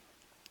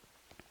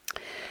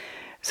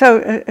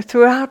 So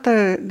throughout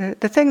the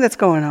thing that's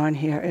going on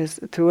here is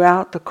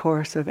throughout the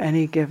course of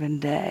any given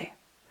day,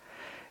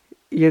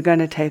 you're going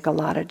to take a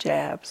lot of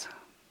jabs.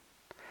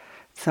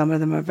 Some of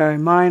them are very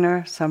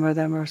minor, some of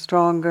them are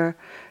stronger.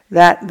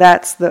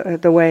 That's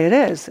the way it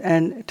is.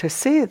 And to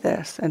see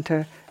this and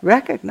to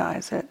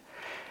recognize it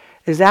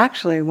is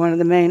actually one of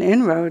the main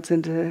inroads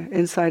into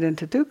insight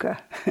into dukkha.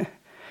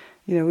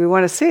 We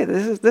want to see it.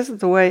 This is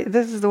the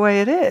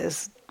way it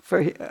is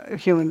for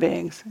human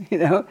beings.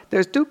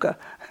 There's dukkha,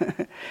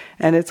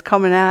 and it's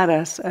coming at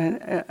us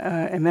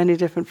in many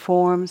different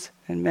forms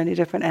and many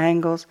different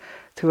angles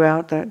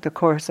throughout the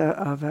course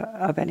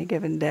of any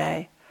given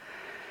day.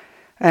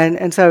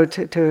 And so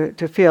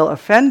to feel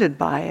offended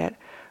by it,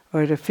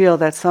 or to feel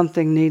that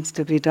something needs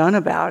to be done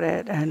about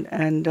it, and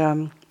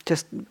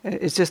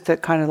it's just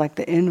that kind of like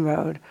the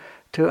inroad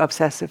to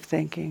obsessive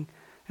thinking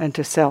and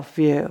to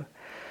self-view,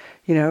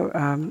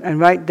 and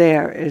right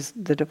there is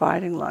the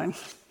dividing line,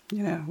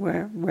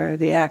 where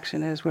the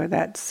action is, where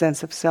that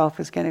sense of self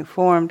is getting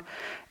formed,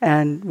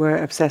 and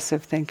where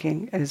obsessive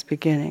thinking is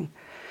beginning.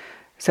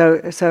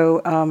 So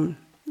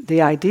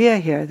the idea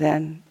here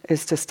then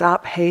is to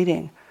stop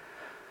hating.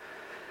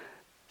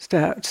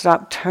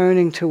 Stop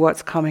turning to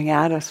what's coming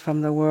at us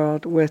from the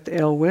world with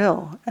ill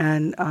will,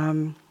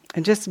 and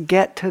just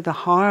get to the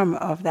harm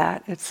of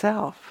that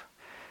itself.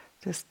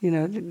 Just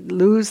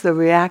lose the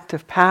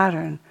reactive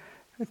pattern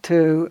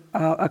to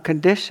a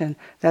condition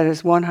that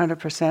is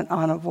 100%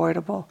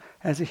 unavoidable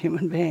as a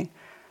human being.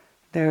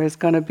 There is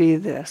going to be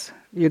this.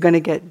 You're going to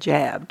get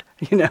jabbed.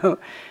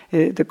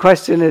 The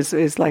question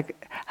is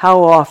like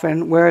how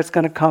often, where it's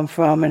going to come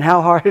from, and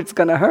how hard it's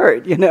going to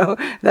hurt.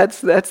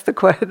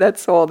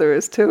 That's all there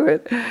is to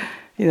it.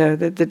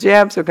 The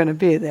jabs are going to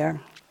be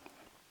there.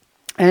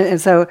 And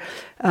so,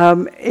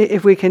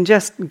 if we can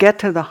just get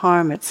to the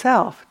harm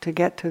itself, to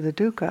get to the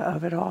dukkha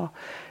of it all,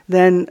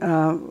 then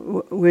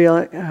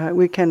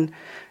we can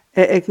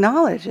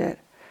acknowledge it.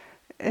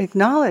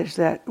 Acknowledge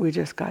that we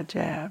just got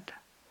jabbed.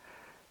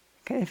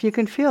 If you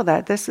can feel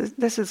that, this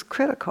is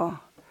critical.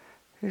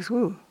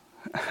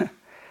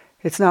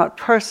 It's not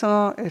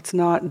personal. It's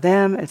not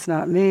them. It's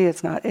not me.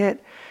 It's not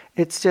it.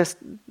 It's just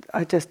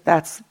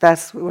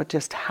that's what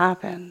just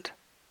happened,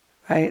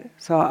 right?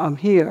 So I'm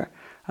here.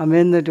 I'm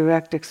in the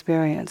direct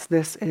experience.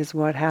 This is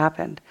what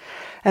happened,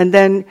 and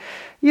then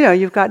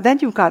you've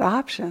got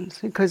options,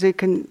 because it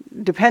can,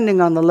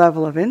 depending on the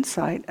level of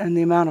insight and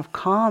the amount of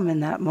calm in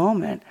that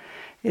moment.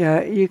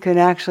 You can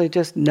actually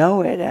just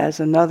know it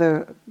as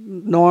another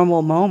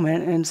normal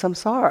moment in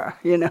samsara.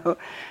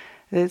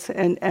 It's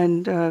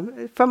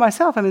and for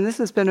myself, this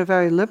has been a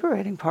very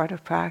liberating part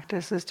of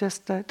practice. Is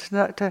just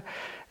to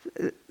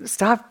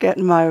stop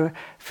getting my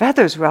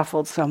feathers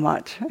ruffled so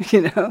much.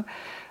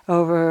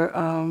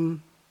 Over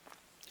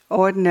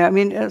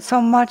ordinary.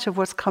 So much of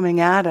what's coming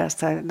at us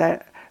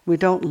that we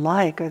don't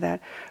like or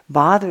that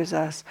bothers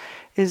us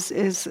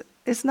is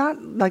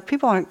not like,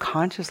 people aren't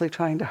consciously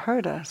trying to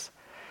hurt us.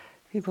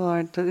 People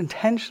aren't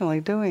intentionally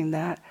doing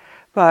that,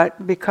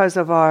 but because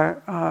of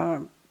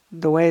our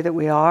the way that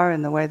we are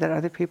and the way that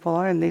other people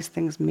are, and these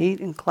things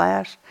meet and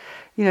clash,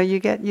 you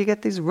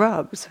get these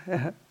rubs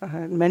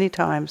many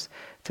times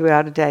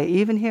throughout a day,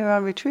 even here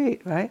on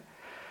retreat, right?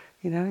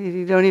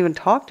 You don't even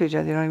talk to each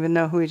other, you don't even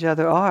know who each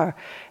other are,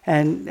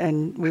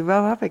 and we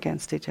rub up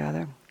against each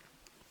other.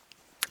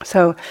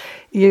 So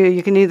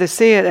you can either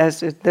see it as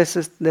this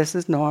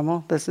is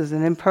normal, this is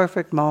an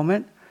imperfect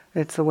moment.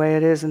 It's the way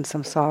it is in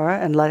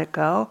samsara, and let it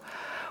go.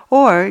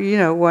 Or,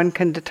 one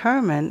can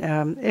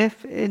determine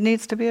if it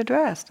needs to be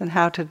addressed and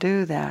how to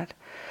do that.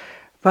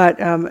 But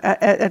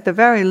at the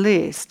very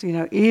least,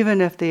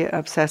 even if the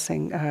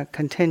obsessing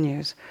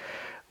continues,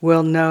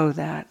 we'll know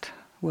that.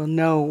 We'll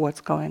know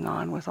what's going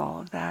on with all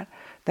of that.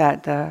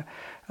 That the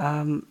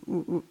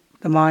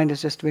mind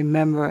is just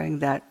remembering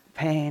that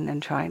pain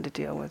and trying to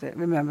deal with it,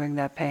 remembering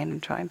that pain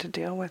and trying to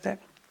deal with it.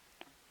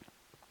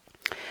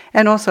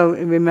 And also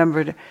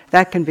remember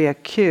that can be a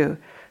cue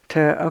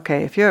to,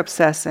 okay, if you're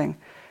obsessing,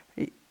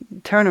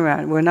 turn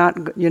around.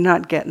 You're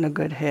not getting a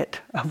good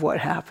hit of what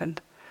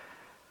happened.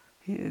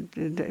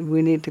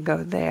 We need to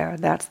go there.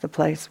 That's the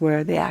place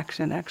where the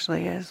action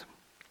actually is.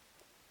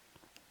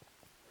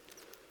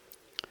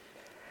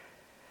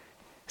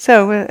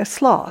 So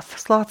sloth.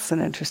 Sloth's an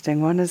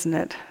interesting one, isn't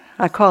it?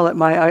 I call it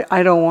my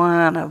I don't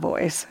wanna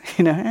voice.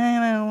 I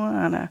don't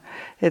wanna.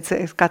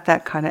 It's got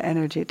that kind of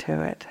energy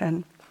to it.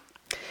 And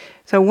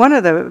so one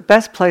of the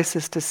best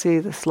places to see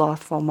the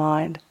slothful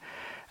mind,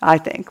 I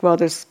think, well,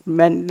 there's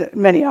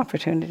many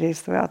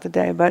opportunities throughout the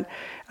day, but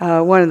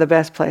one of the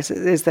best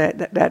places is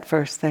that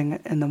first thing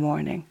in the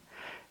morning.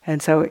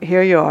 And so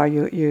here you are,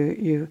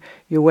 you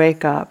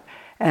wake up,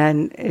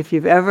 and if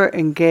you've ever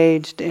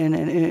engaged in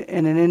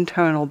an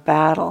internal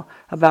battle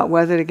about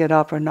whether to get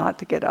up or not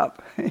to get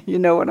up, you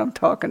know what I'm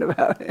talking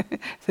about.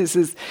 This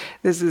is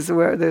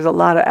where there's a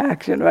lot of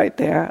action right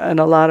there and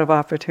a lot of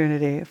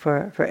opportunity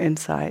for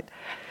insight.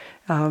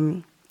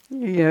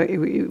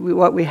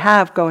 What we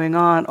have going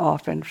on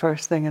often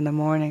first thing in the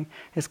morning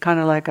is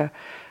kind of like a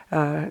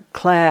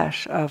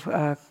clash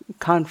of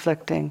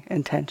conflicting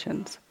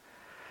intentions.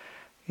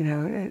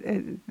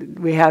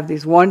 We have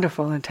these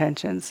wonderful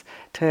intentions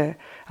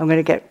I'm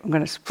going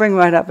to spring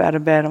right up out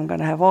of bed. I'm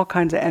going to have all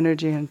kinds of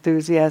energy and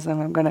enthusiasm.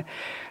 I'm going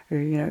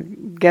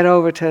to, get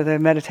over to the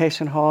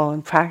meditation hall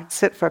and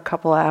sit for a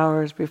couple of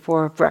hours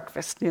before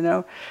breakfast.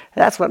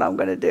 That's what I'm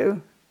going to do.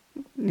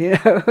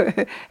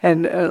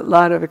 And a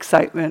lot of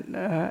excitement.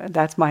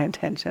 That's my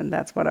intention.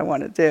 That's what I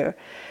want to do.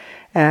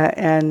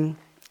 And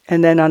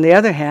then on the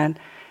other hand,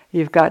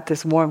 you've got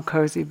this warm,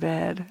 cozy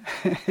bed,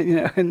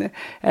 and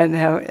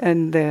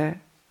the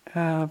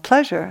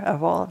pleasure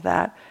of all of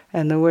that,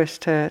 and the wish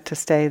to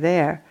stay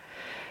there.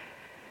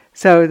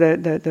 So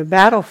the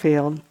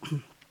battlefield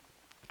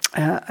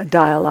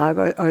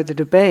dialogue or the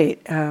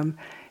debate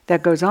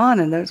that goes on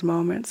in those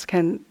moments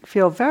can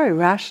feel very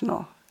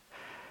rational.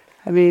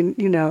 I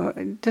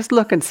mean, just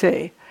look and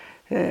see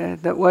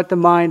that what the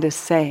mind is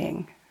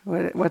saying,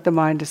 what the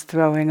mind is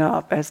throwing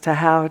up as to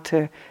how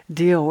to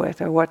deal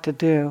with or what to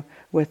do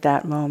with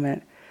that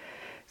moment.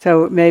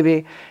 So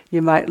maybe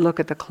you might look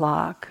at the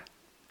clock.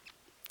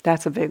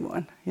 That's a big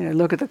one.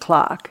 Look at the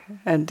clock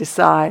and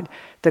decide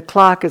the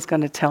clock is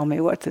going to tell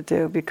me what to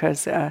do,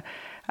 because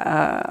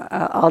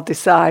I'll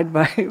decide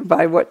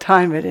by what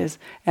time it is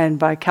and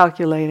by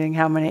calculating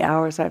how many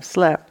hours I've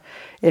slept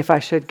if I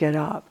should get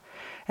up.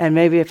 And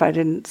maybe if I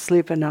didn't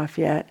sleep enough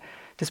yet,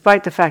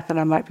 despite the fact that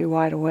I might be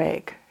wide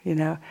awake,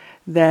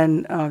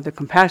 then the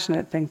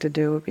compassionate thing to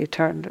do would be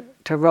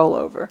to roll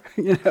over,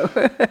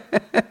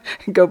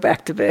 go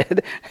back to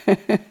bed.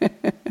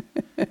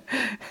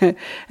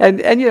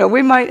 and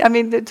we might,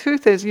 the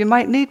truth is you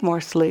might need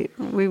more sleep.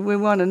 We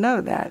want to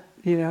know that,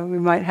 we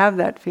might have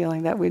that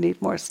feeling that we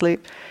need more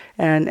sleep,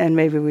 and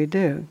maybe we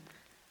do.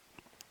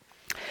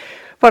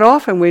 But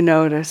often we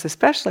notice,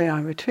 especially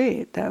on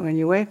retreat, that when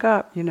you wake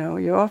up,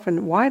 you're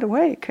often wide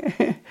awake.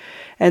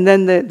 And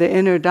then the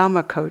inner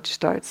Dhamma coach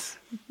starts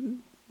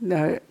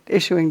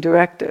issuing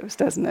directives,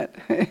 doesn't it?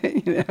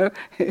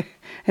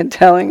 And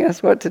telling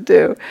us what to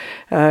do,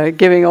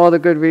 giving all the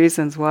good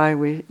reasons why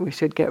we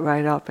should get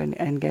right up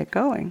and get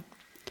going.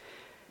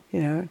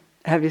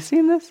 Have you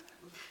seen this?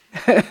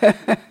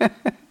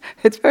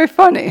 It's very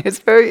funny. It's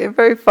a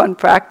very fun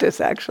practice,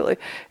 actually,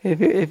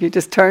 if you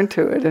just turn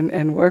to it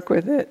and work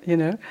with it,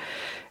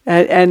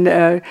 And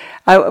I,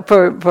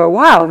 for a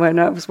while, when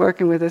I was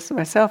working with this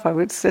myself, I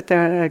would sit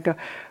there and I'd go,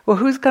 well,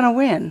 who's going to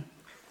win?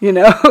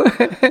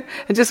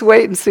 And just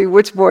wait and see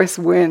which voice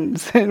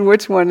wins and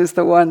which one is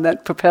the one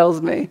that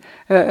propels me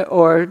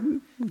or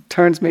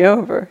turns me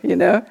over,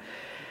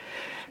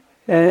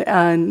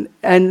 And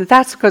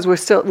that's because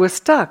we're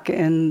stuck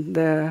in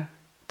the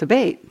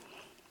debate.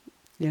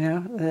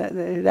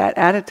 That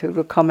attitude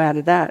will come out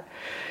of that.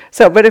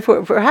 So, but if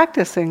we're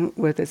practicing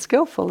with it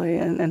skillfully,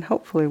 and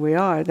hopefully we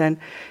are, then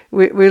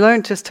we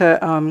learn just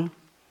to,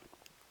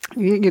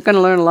 you're going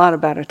to learn a lot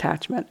about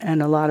attachment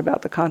and a lot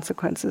about the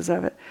consequences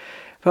of it.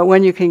 But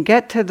when you can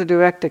get to the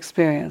direct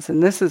experience,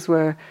 and this is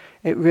where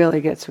it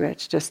really gets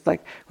rich, just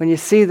like when you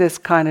see this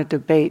kind of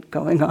debate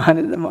going on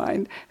in the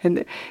mind,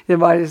 and the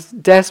mind is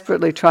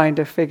desperately trying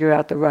to figure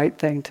out the right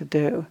thing to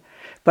do.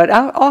 But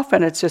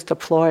often it's just a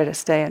ploy to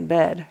stay in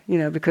bed,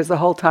 because the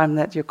whole time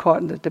that you're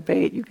caught in the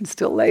debate, you can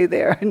still lay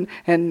there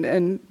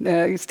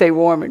and stay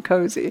warm and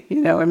cozy,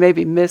 and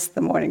maybe miss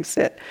the morning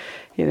sit,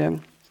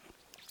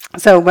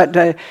 So,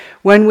 but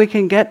when we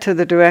can get to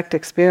the direct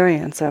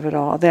experience of it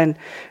all, then,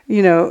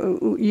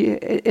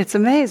 it's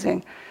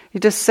amazing. You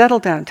just settle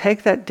down,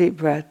 take that deep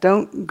breath.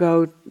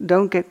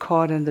 Don't get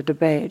caught in the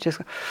debate. Just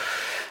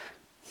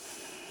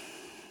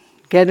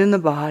get in the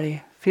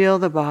body, feel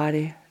the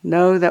body,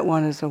 know that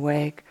one is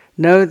awake,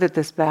 know that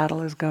this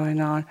battle is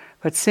going on,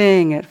 but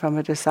seeing it from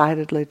a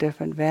decidedly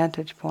different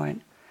vantage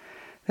point.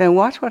 Then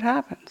watch what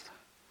happens.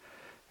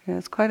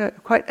 It's quite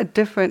a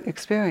different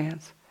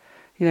experience.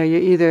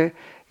 You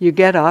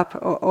get up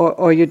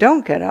or you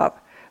don't get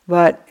up,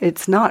 but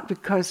it's not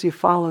because you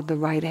followed the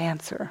right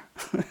answer.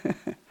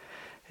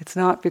 It's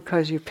not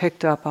because you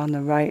picked up on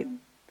the right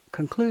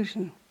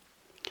conclusion.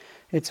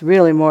 It's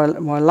really more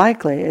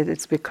likely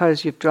it's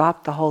because you've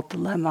dropped the whole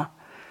dilemma.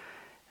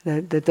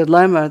 The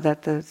dilemma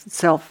that the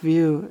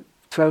self-view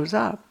throws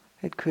up.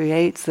 It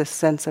creates this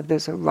sense of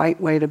there's a right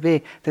way to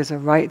be, there's a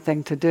right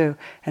thing to do,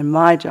 and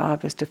my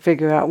job is to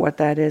figure out what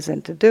that is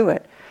and to do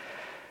it.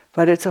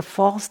 But it's a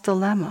false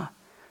dilemma,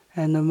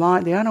 and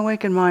the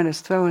unawakened mind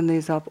is throwing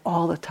these up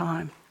all the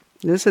time.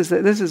 This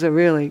is a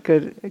really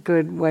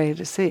good way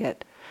to see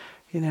it.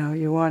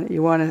 You want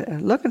to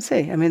look and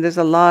see. I mean, there's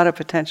a lot of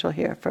potential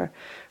here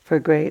for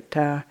great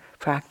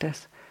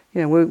practice.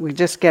 We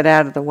just get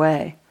out of the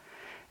way,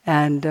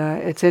 and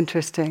it's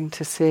interesting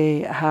to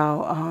see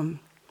how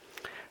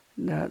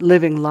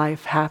living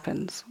life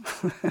happens.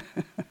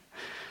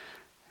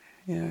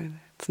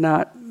 It's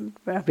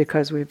not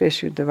because we've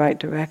issued the right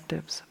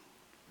directives.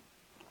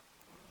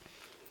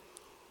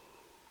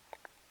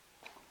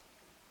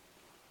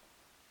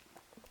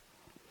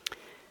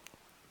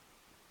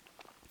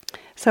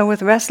 So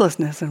with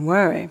restlessness and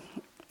worry,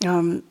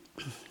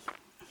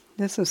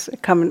 this is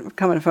coming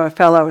from a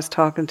fellow I was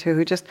talking to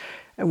who just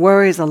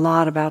worries a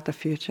lot about the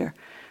future.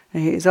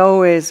 And he's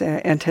always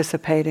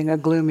anticipating a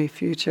gloomy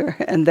future,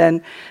 and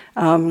then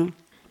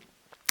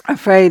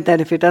afraid that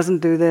if he doesn't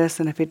do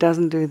this and if he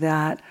doesn't do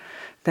that,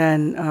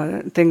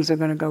 then things are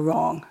going to go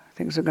wrong.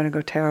 Things are going to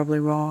go terribly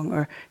wrong,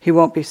 or he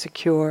won't be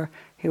secure.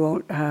 He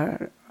won't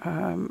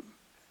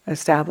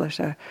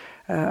establish a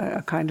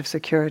kind of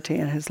security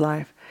in his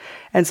life.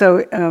 And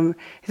so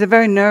he's a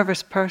very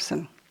nervous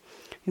person.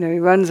 He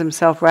runs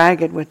himself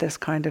ragged with this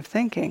kind of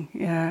thinking,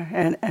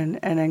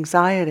 and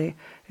anxiety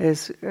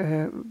is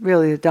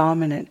really the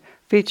dominant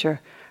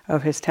feature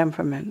of his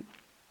temperament.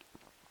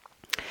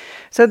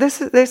 So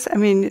this, I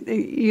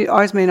mean,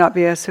 ours may not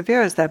be as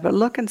severe as that, but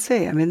look and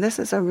see. I mean, this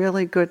is a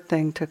really good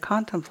thing to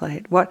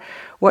contemplate.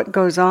 What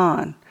goes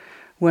on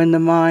when the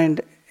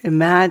mind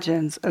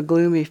imagines a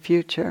gloomy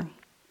future,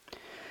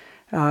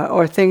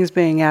 or things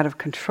being out of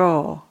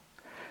control,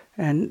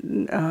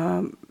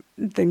 and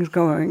things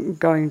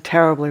going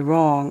terribly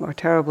wrong or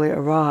terribly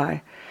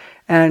awry,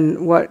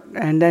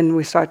 and then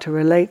we start to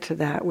relate to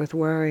that with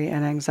worry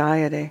and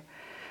anxiety.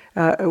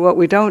 What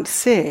we don't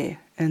see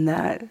in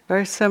that,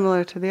 very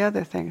similar to the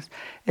other things,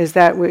 is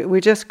that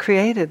we just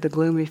created the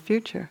gloomy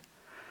future,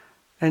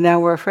 and now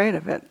we're afraid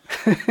of it.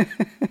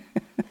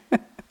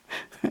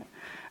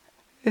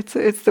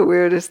 It's the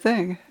weirdest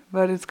thing,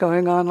 but it's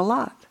going on a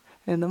lot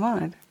in the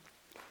mind.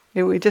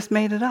 We just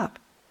made it up.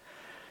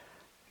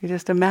 We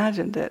just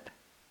imagined it,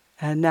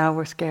 and now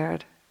we're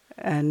scared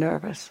and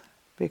nervous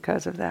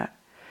because of that.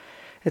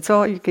 It's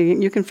all you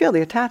can feel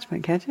the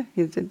attachment, can't you?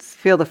 You just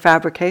feel the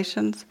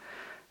fabrications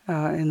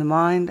in the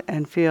mind,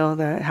 and feel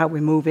how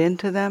we move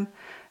into them,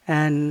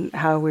 and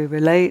how we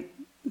relate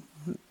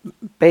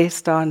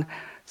based on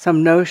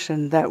some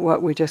notion that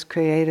what we just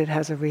created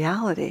has a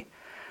reality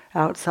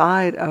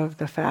outside of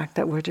the fact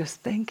that we're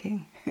just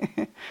thinking,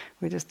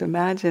 we're just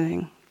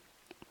imagining.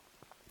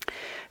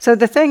 So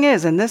the thing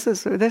is, and this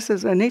is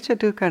anicca,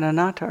 dukkha, and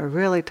anatta are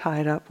really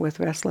tied up with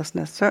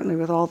restlessness, certainly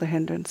with all the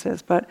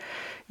hindrances. But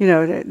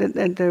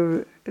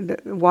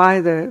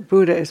why the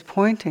Buddha is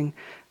pointing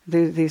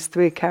these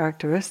three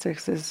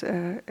characteristics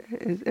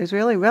is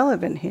really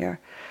relevant here.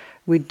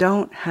 We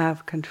don't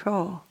have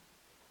control.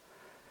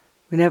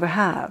 We never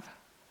have,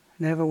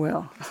 never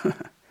will.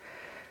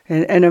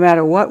 And no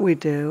matter what we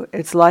do,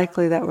 it's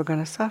likely that we're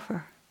going to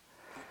suffer.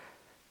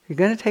 You're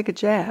going to take a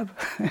jab.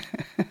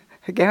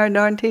 I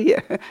guarantee you,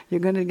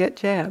 you're going to get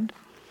jabbed.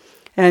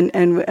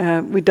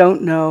 And we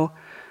don't know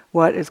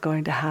what is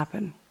going to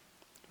happen.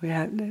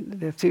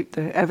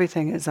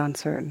 Everything is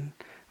uncertain.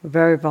 We're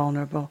very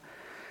vulnerable.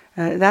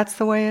 That's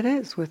the way it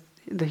is with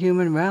the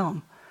human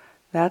realm.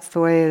 That's the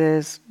way it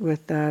is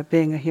with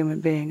being a human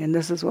being. And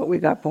this is what we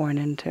got born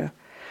into.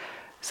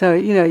 So,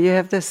 you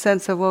have this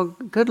sense of, well,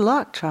 good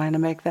luck trying to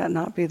make that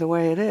not be the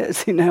way it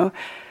is,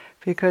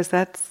 because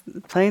that's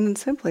plain and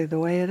simply the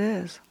way it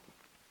is.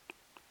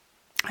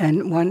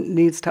 And one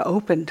needs to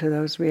open to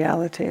those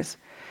realities.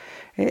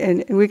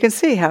 And we can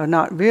see how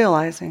not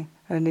realizing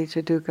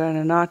anicca, dukkha, and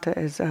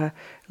anatta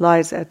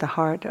lies at the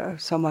heart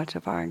of so much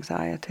of our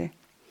anxiety.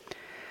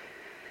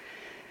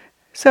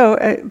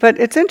 So, but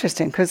it's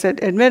interesting, because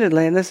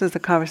admittedly, and this is the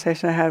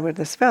conversation I had with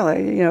this fellow,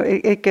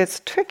 it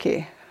gets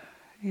tricky,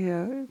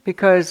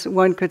 because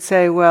one could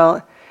say,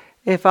 well,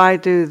 if I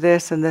do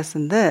this and this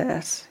and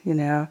this,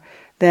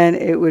 then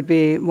it would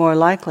be more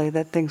likely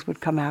that things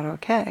would come out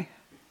okay.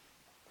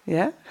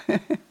 Yeah?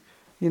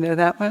 You know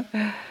that one?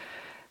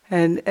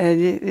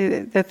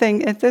 The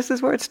thing, and this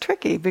is where it's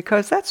tricky,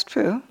 because that's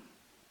true.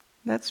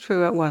 That's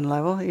true at one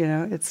level,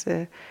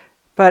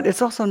 but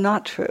it's also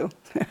not true.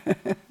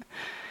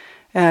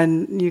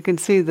 And you can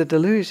see the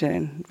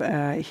delusion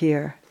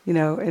here. In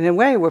a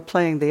way, we're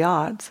playing the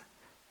odds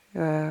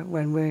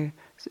when we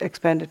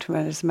expend a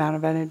tremendous amount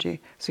of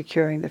energy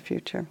securing the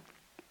future.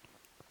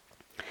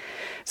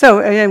 So,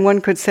 and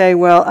one could say,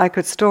 well, I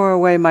could store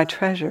away my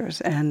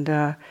treasures and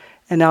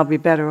I'll be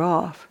better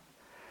off.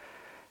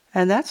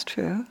 And that's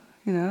true.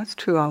 It's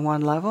true on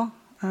one level.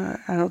 I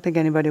don't think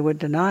anybody would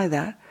deny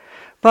that.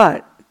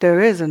 But there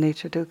is a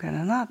anicca, dukkha, and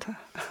anatta.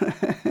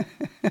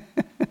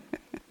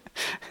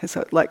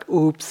 So like,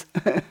 oops.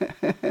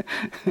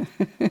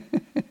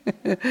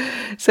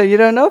 So you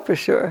don't know for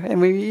sure. I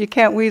mean, you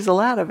can't weasel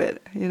out of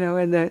it.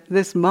 And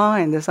this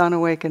mind, this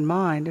unawakened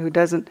mind, who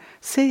doesn't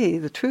see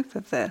the truth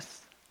of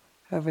this,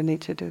 of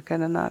anicca, dukkha,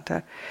 and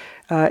anatta,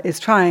 is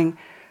trying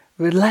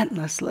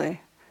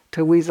relentlessly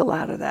to weasel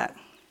out of that.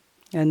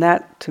 And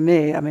that to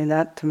me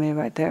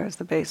right there is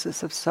the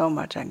basis of so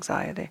much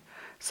anxiety,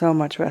 so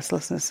much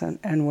restlessness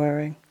and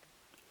worry.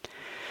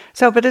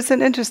 So, but it's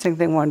an interesting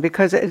thing,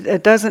 because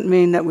it doesn't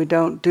mean that we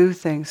don't do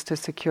things to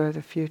secure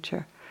the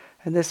future.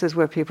 And this is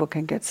where people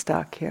can get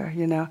stuck here,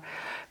 and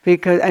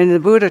the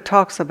Buddha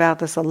talks about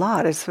this a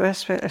lot,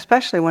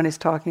 especially when he's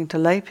talking to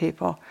lay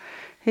people.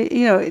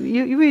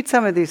 You read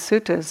some of these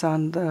suttas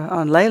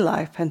on lay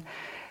life, and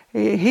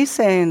he's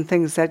saying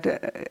things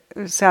that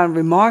sound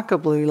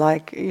remarkably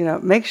like,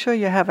 make sure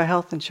you have a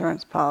health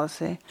insurance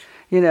policy,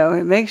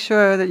 make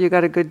sure that you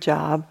got a good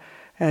job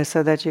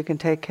so that you can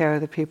take care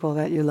of the people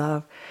that you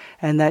love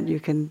and that you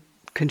can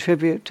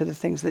contribute to the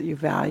things that you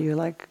value,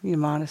 like your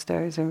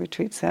monasteries and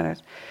retreat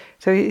centers.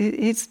 So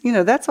he's,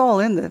 that's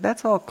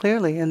all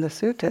clearly in the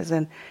suttas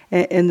and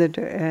in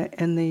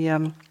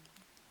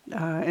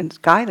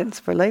guidance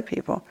for lay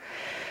people.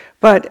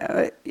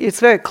 But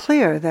it's very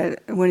clear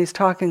that when he's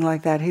talking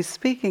like that, he's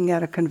speaking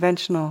at a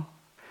conventional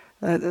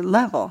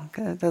level,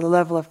 the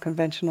level of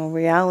conventional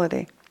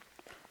reality.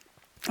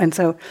 And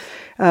so,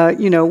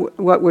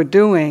 what we're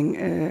doing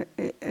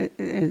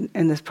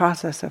in this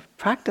process of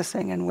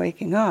practicing and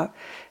waking up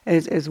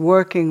is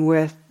working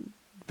with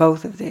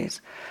both of these,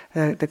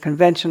 the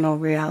conventional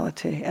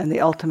reality and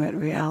the ultimate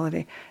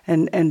reality,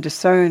 and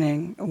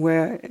discerning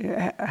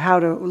how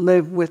to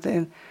live with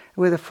a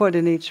foot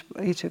in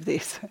each of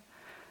these.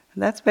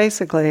 That's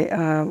basically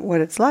what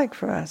it's like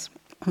for us.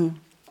 And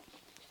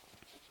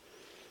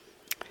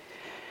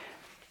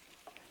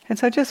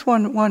so, just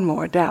one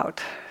more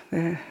doubt.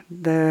 And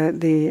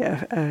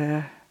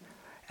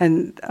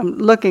I'm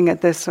looking at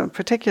this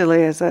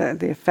particularly as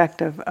the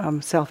effect of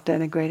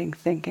self-denigrating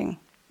thinking,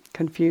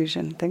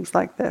 confusion, things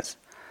like this.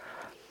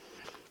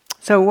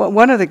 So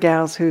one of the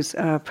gals who's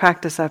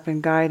practiced up in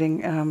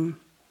guiding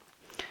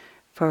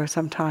for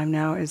some time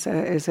now is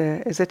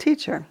a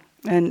teacher,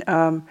 and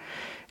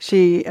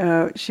she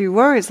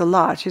worries a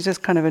lot. She's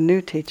just kind of a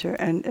new teacher,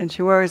 and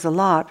she worries a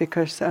lot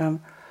because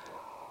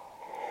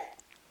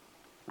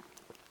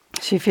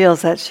she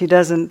feels that she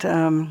doesn't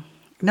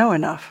know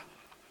enough,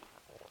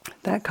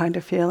 that kind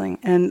of feeling.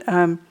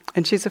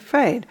 And she's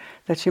afraid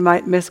that she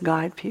might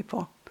misguide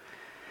people.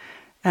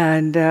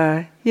 And,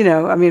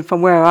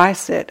 from where I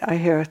sit, I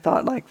hear a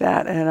thought like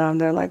that,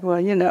 and they're like,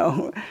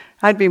 well,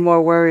 I'd be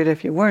more worried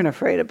if you weren't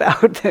afraid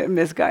about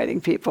misguiding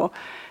people.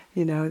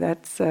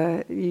 That's,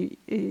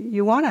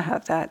 you want to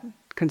have that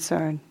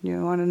concern.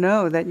 You want to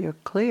know that you're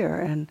clear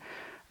and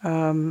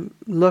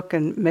look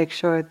and make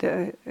sure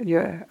that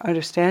your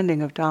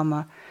understanding of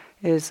Dhamma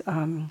is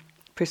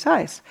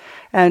precise.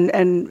 And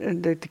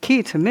the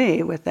key to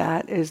me with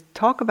that is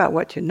talk about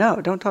what you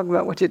know. Don't talk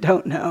about what you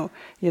don't know,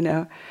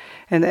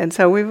 And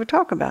so we would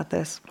talk about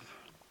this.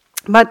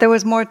 But there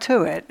was more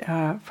to it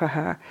for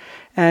her.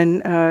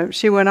 And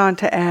she went on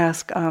to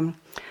ask,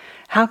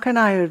 how can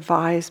I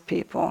advise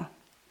people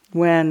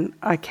when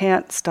I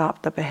can't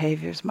stop the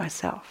behaviors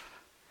myself?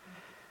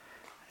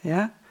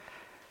 Yeah?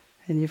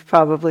 And you've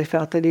probably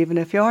felt it even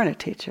if you aren't a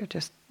teacher,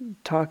 just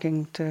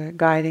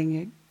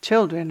guiding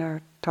children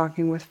or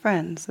talking with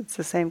friends. It's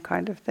the same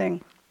kind of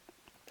thing.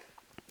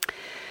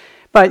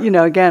 But,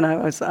 again,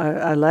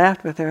 I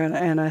laughed with her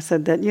and I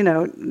said that,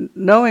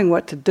 knowing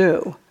what to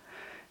do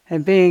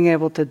and being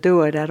able to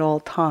do it at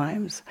all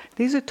times,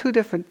 these are two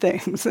different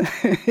things,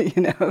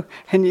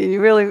 and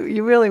you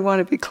really want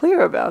to be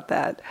clear about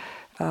that.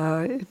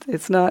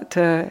 It's not,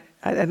 I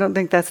don't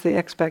think that's the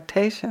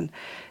expectation.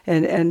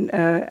 And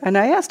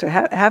I asked her,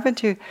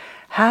 haven't you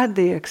had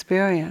the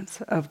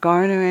experience of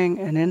garnering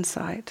an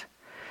insight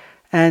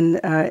and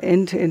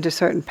into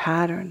certain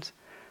patterns,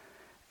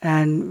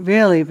 and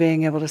really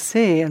being able to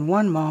see in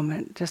one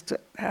moment just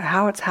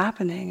how it's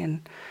happening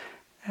and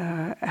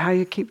how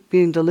you keep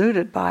being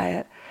deluded by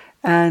it,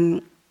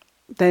 and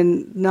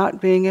then not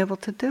being able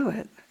to do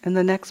it in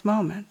the next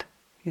moment?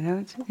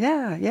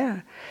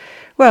 Yeah.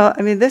 Well,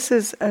 this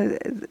is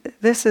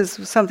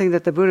something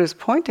that the Buddha is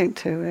pointing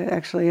to,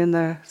 actually, in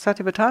the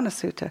Satipatthana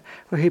Sutta,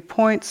 where he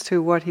points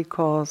to what he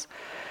calls,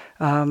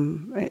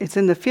 it's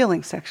in the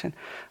feeling section,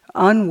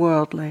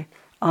 unworldly,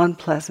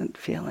 unpleasant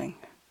feeling.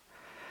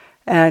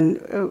 And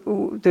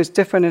there's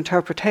different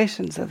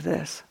interpretations of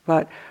this,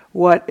 but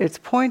what it's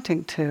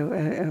pointing to,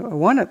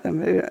 one of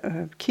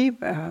them, key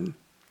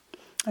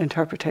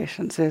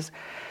interpretations, is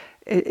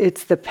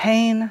it's the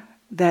pain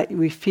that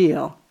we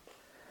feel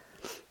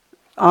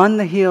on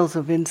the heels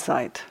of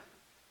insight,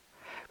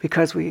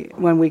 because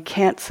when we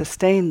can't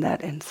sustain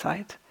that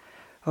insight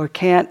or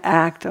can't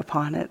act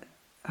upon it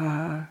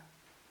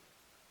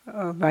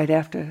right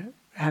after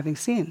having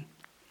seen,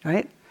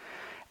 right?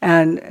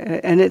 And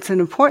it's an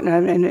important, I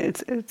mean,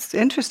 it's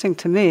interesting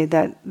to me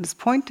that it's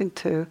pointing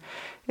to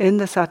in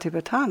the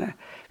Satipatthana,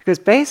 because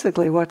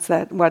basically what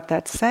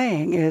that's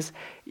saying is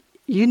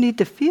you need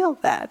to feel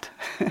that.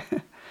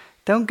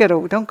 Don't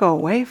go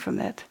away from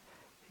it.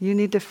 You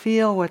need to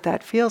feel what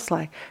that feels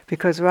like,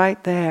 because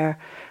right there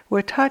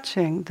we're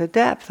touching the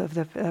depth of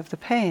the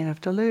pain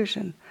of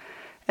delusion,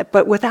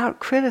 but without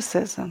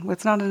criticism.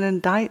 It's not an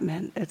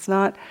indictment. It's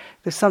not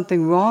there's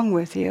something wrong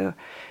with you.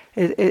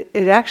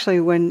 It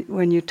actually,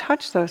 when you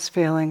touch those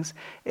feelings,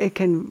 it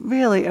can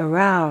really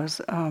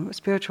arouse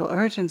spiritual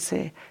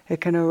urgency.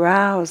 It can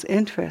arouse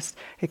interest.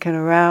 It can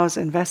arouse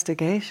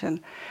investigation,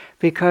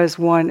 because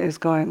one is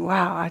going,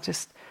 wow, I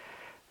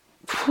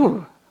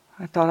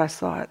thought I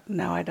saw it,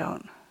 now I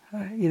don't.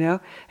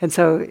 And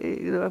so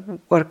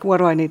what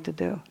do I need to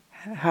do?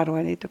 How do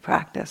I need to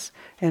practice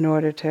in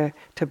order to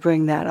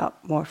bring that up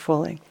more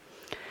fully?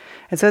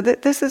 And so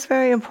this is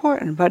very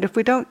important, but if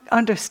we don't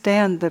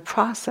understand the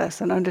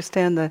process and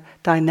understand the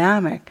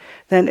dynamic,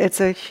 then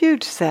it's a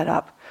huge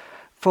setup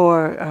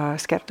for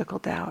skeptical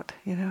doubt,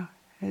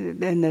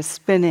 and the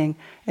spinning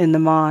in the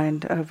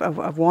mind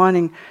of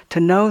wanting to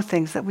know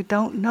things that we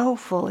don't know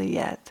fully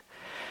yet,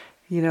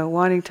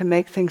 wanting to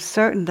make things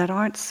certain that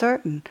aren't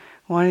certain,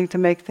 wanting to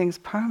make things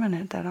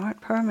permanent that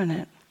aren't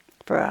permanent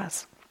for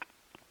us.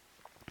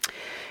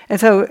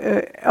 And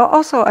so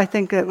also I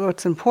think that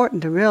what's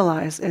important to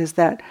realize is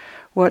that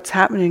what's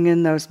happening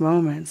in those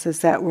moments is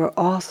that we're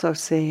also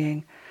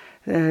seeing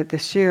the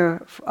sheer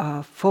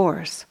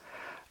force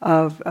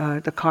of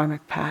the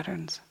karmic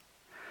patterns.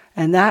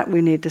 And that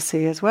we need to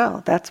see as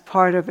well. That's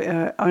part of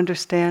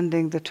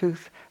understanding the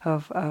truth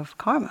of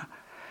karma.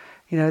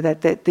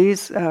 That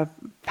these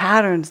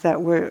patterns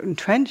that we're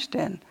entrenched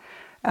in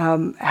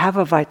have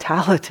a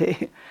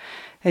vitality.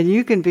 And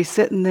you can be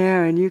sitting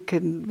there and you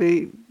can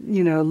be,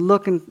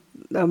 looking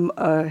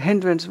a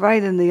hindrance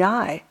right in the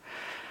eye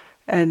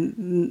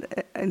and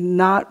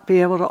not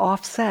be able to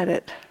offset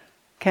it,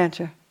 can't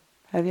you?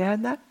 Have you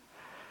had that?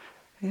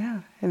 Yeah.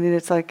 I mean,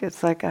 it's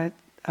like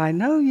I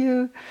know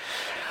you,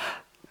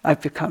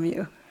 I've become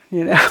you,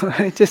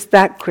 just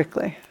that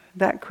quickly.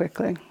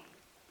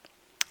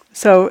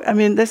 So, I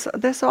mean,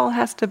 this all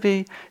has to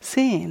be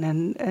seen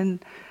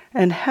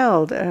and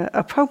held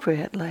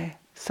appropriately,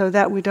 so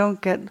that we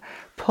don't get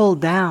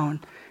pulled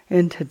down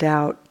into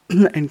doubt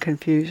and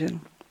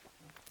confusion.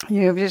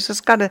 You've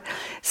just got to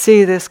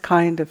see this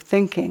kind of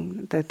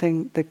thinking, the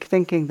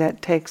thinking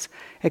that takes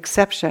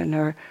exception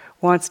or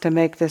wants to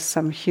make this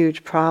some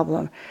huge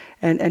problem,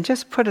 and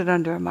just put it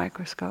under a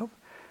microscope.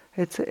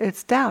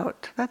 It's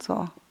doubt. That's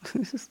all.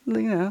 It's just,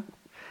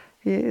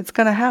 it's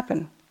going to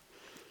happen,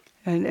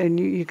 and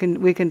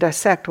we can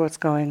dissect what's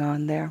going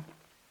on there.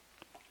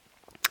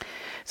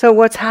 So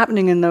what's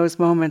happening in those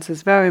moments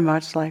is very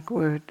much like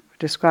we're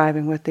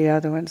describing with the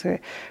other ones.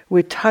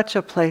 We touch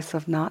a place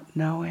of not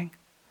knowing,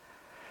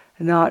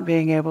 not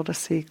being able to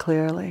see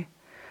clearly,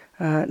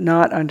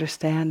 not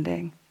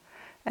understanding.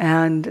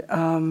 And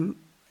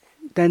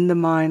then the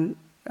mind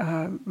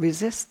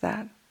resists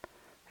that.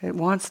 It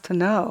wants to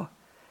know.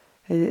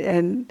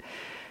 And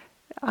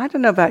I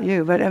don't know about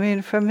you, but I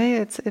mean, for me,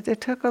 it's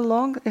taken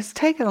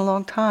a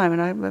long time,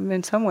 and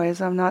in some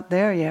ways I'm not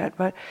there yet.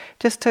 But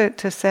just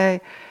to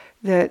say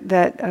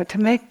that to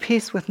make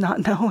peace with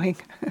not knowing,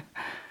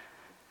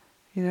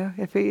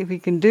 if we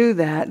can do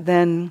that,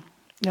 then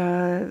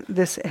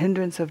this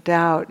hindrance of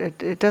doubt,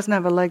 it doesn't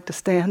have a leg to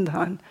stand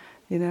on.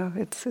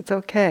 It's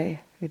okay.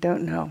 We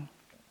don't know.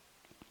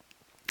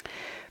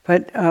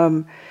 But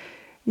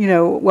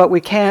what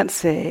we can't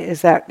see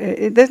is that,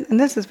 and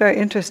this is very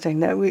interesting,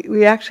 that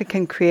we actually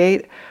can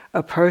create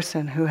a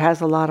person who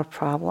has a lot of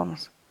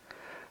problems,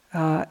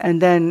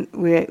 and then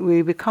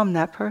we become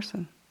that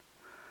person,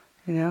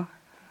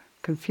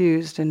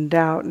 confused and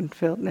doubt and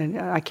feel,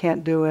 and I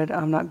can't do it,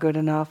 I'm not good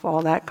enough,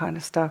 all that kind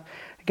of stuff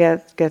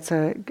gets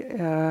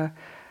a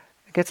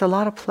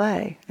lot of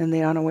play in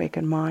the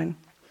unawakened mind.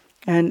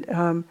 And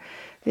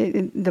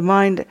the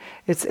mind,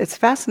 it's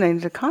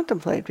fascinating to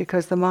contemplate,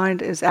 because the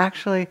mind is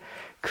actually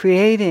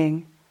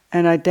creating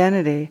an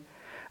identity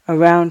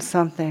around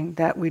something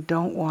that we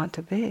don't want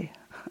to be.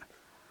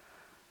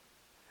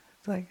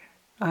 It's like,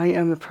 I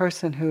am a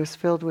person who is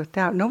filled with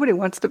doubt. Nobody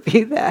wants to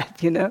be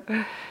that,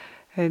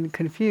 and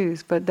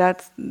confused. But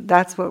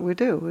that's what we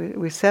do.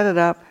 We set it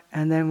up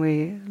and then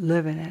we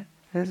live in it.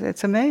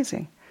 It's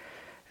amazing.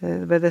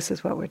 But this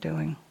is what we're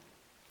doing.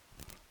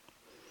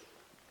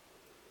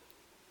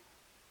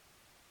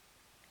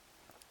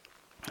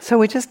 So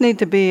we just need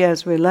to be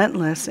as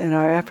relentless in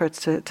our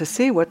efforts to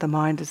see what the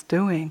mind is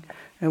doing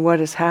and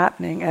what is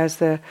happening as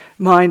the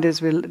mind is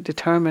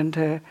determined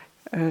to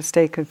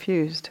stay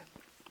confused.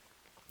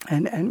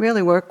 And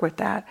really work with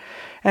that.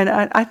 And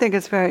I think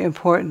it's very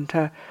important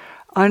to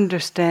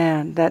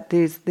understand that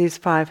these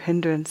 5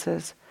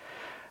 hindrances,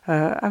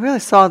 I really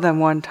saw them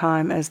one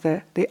time as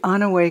the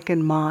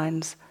unawakened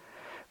mind's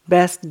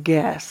best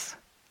guess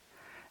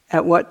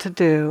at what to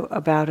do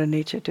about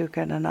anicca, dukkha,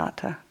 and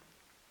anatta.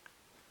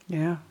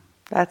 Yeah,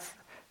 that's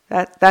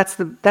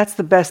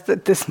the best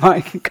that this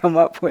mind can come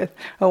up with.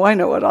 Oh, I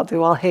know what I'll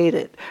do. I'll hate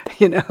it.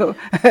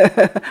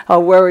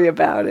 I'll worry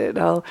about it.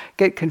 I'll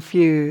get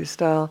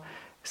confused. I'll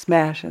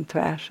smash and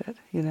thrash it.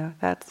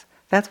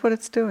 That's what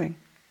it's doing.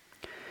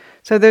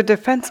 So they're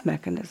defense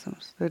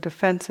mechanisms. They're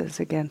defenses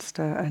against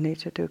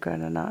anicca, dukkha,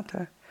 and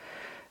anatta.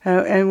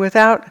 And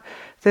without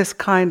this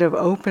kind of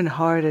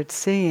open-hearted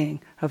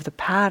seeing of the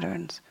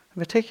patterns,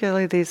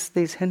 particularly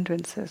these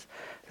hindrances,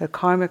 the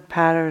karmic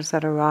patterns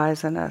that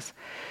arise in us,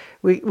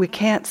 we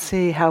can't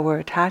see how we're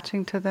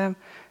attaching to them,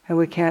 and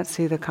we can't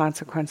see the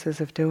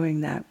consequences of doing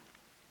that.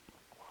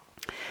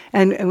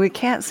 And we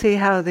can't see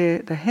how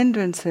the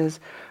hindrances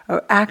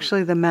are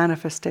actually the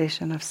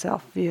manifestation of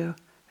self-view.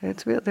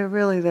 They're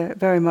really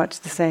very much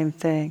the same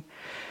thing.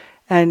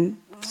 And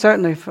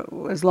certainly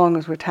as long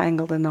as we're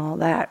tangled in all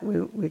that,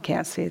 we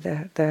can't see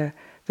the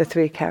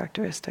 3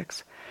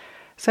 characteristics.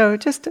 So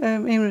just,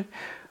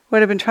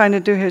 what I've been trying to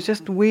do here is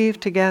just weave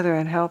together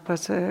and help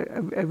us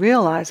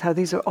realize how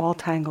these are all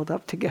tangled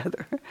up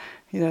together.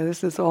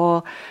 This is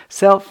all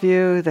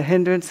self-view, the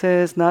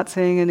hindrances, not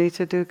seeing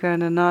anicca, dukkha,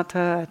 and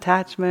anatta,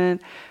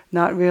 attachment,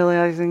 not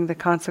realizing the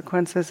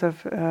consequences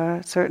of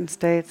certain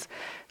states,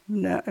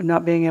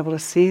 not being able to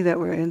see that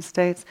we're in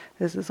states.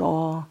 This is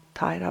all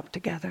tied up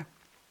together.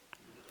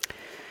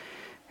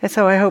 And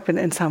so I hope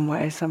in some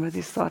way some of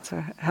these thoughts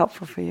are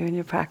helpful for you in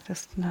your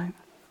practice tonight.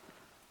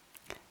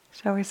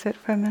 Shall we sit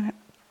for a minute?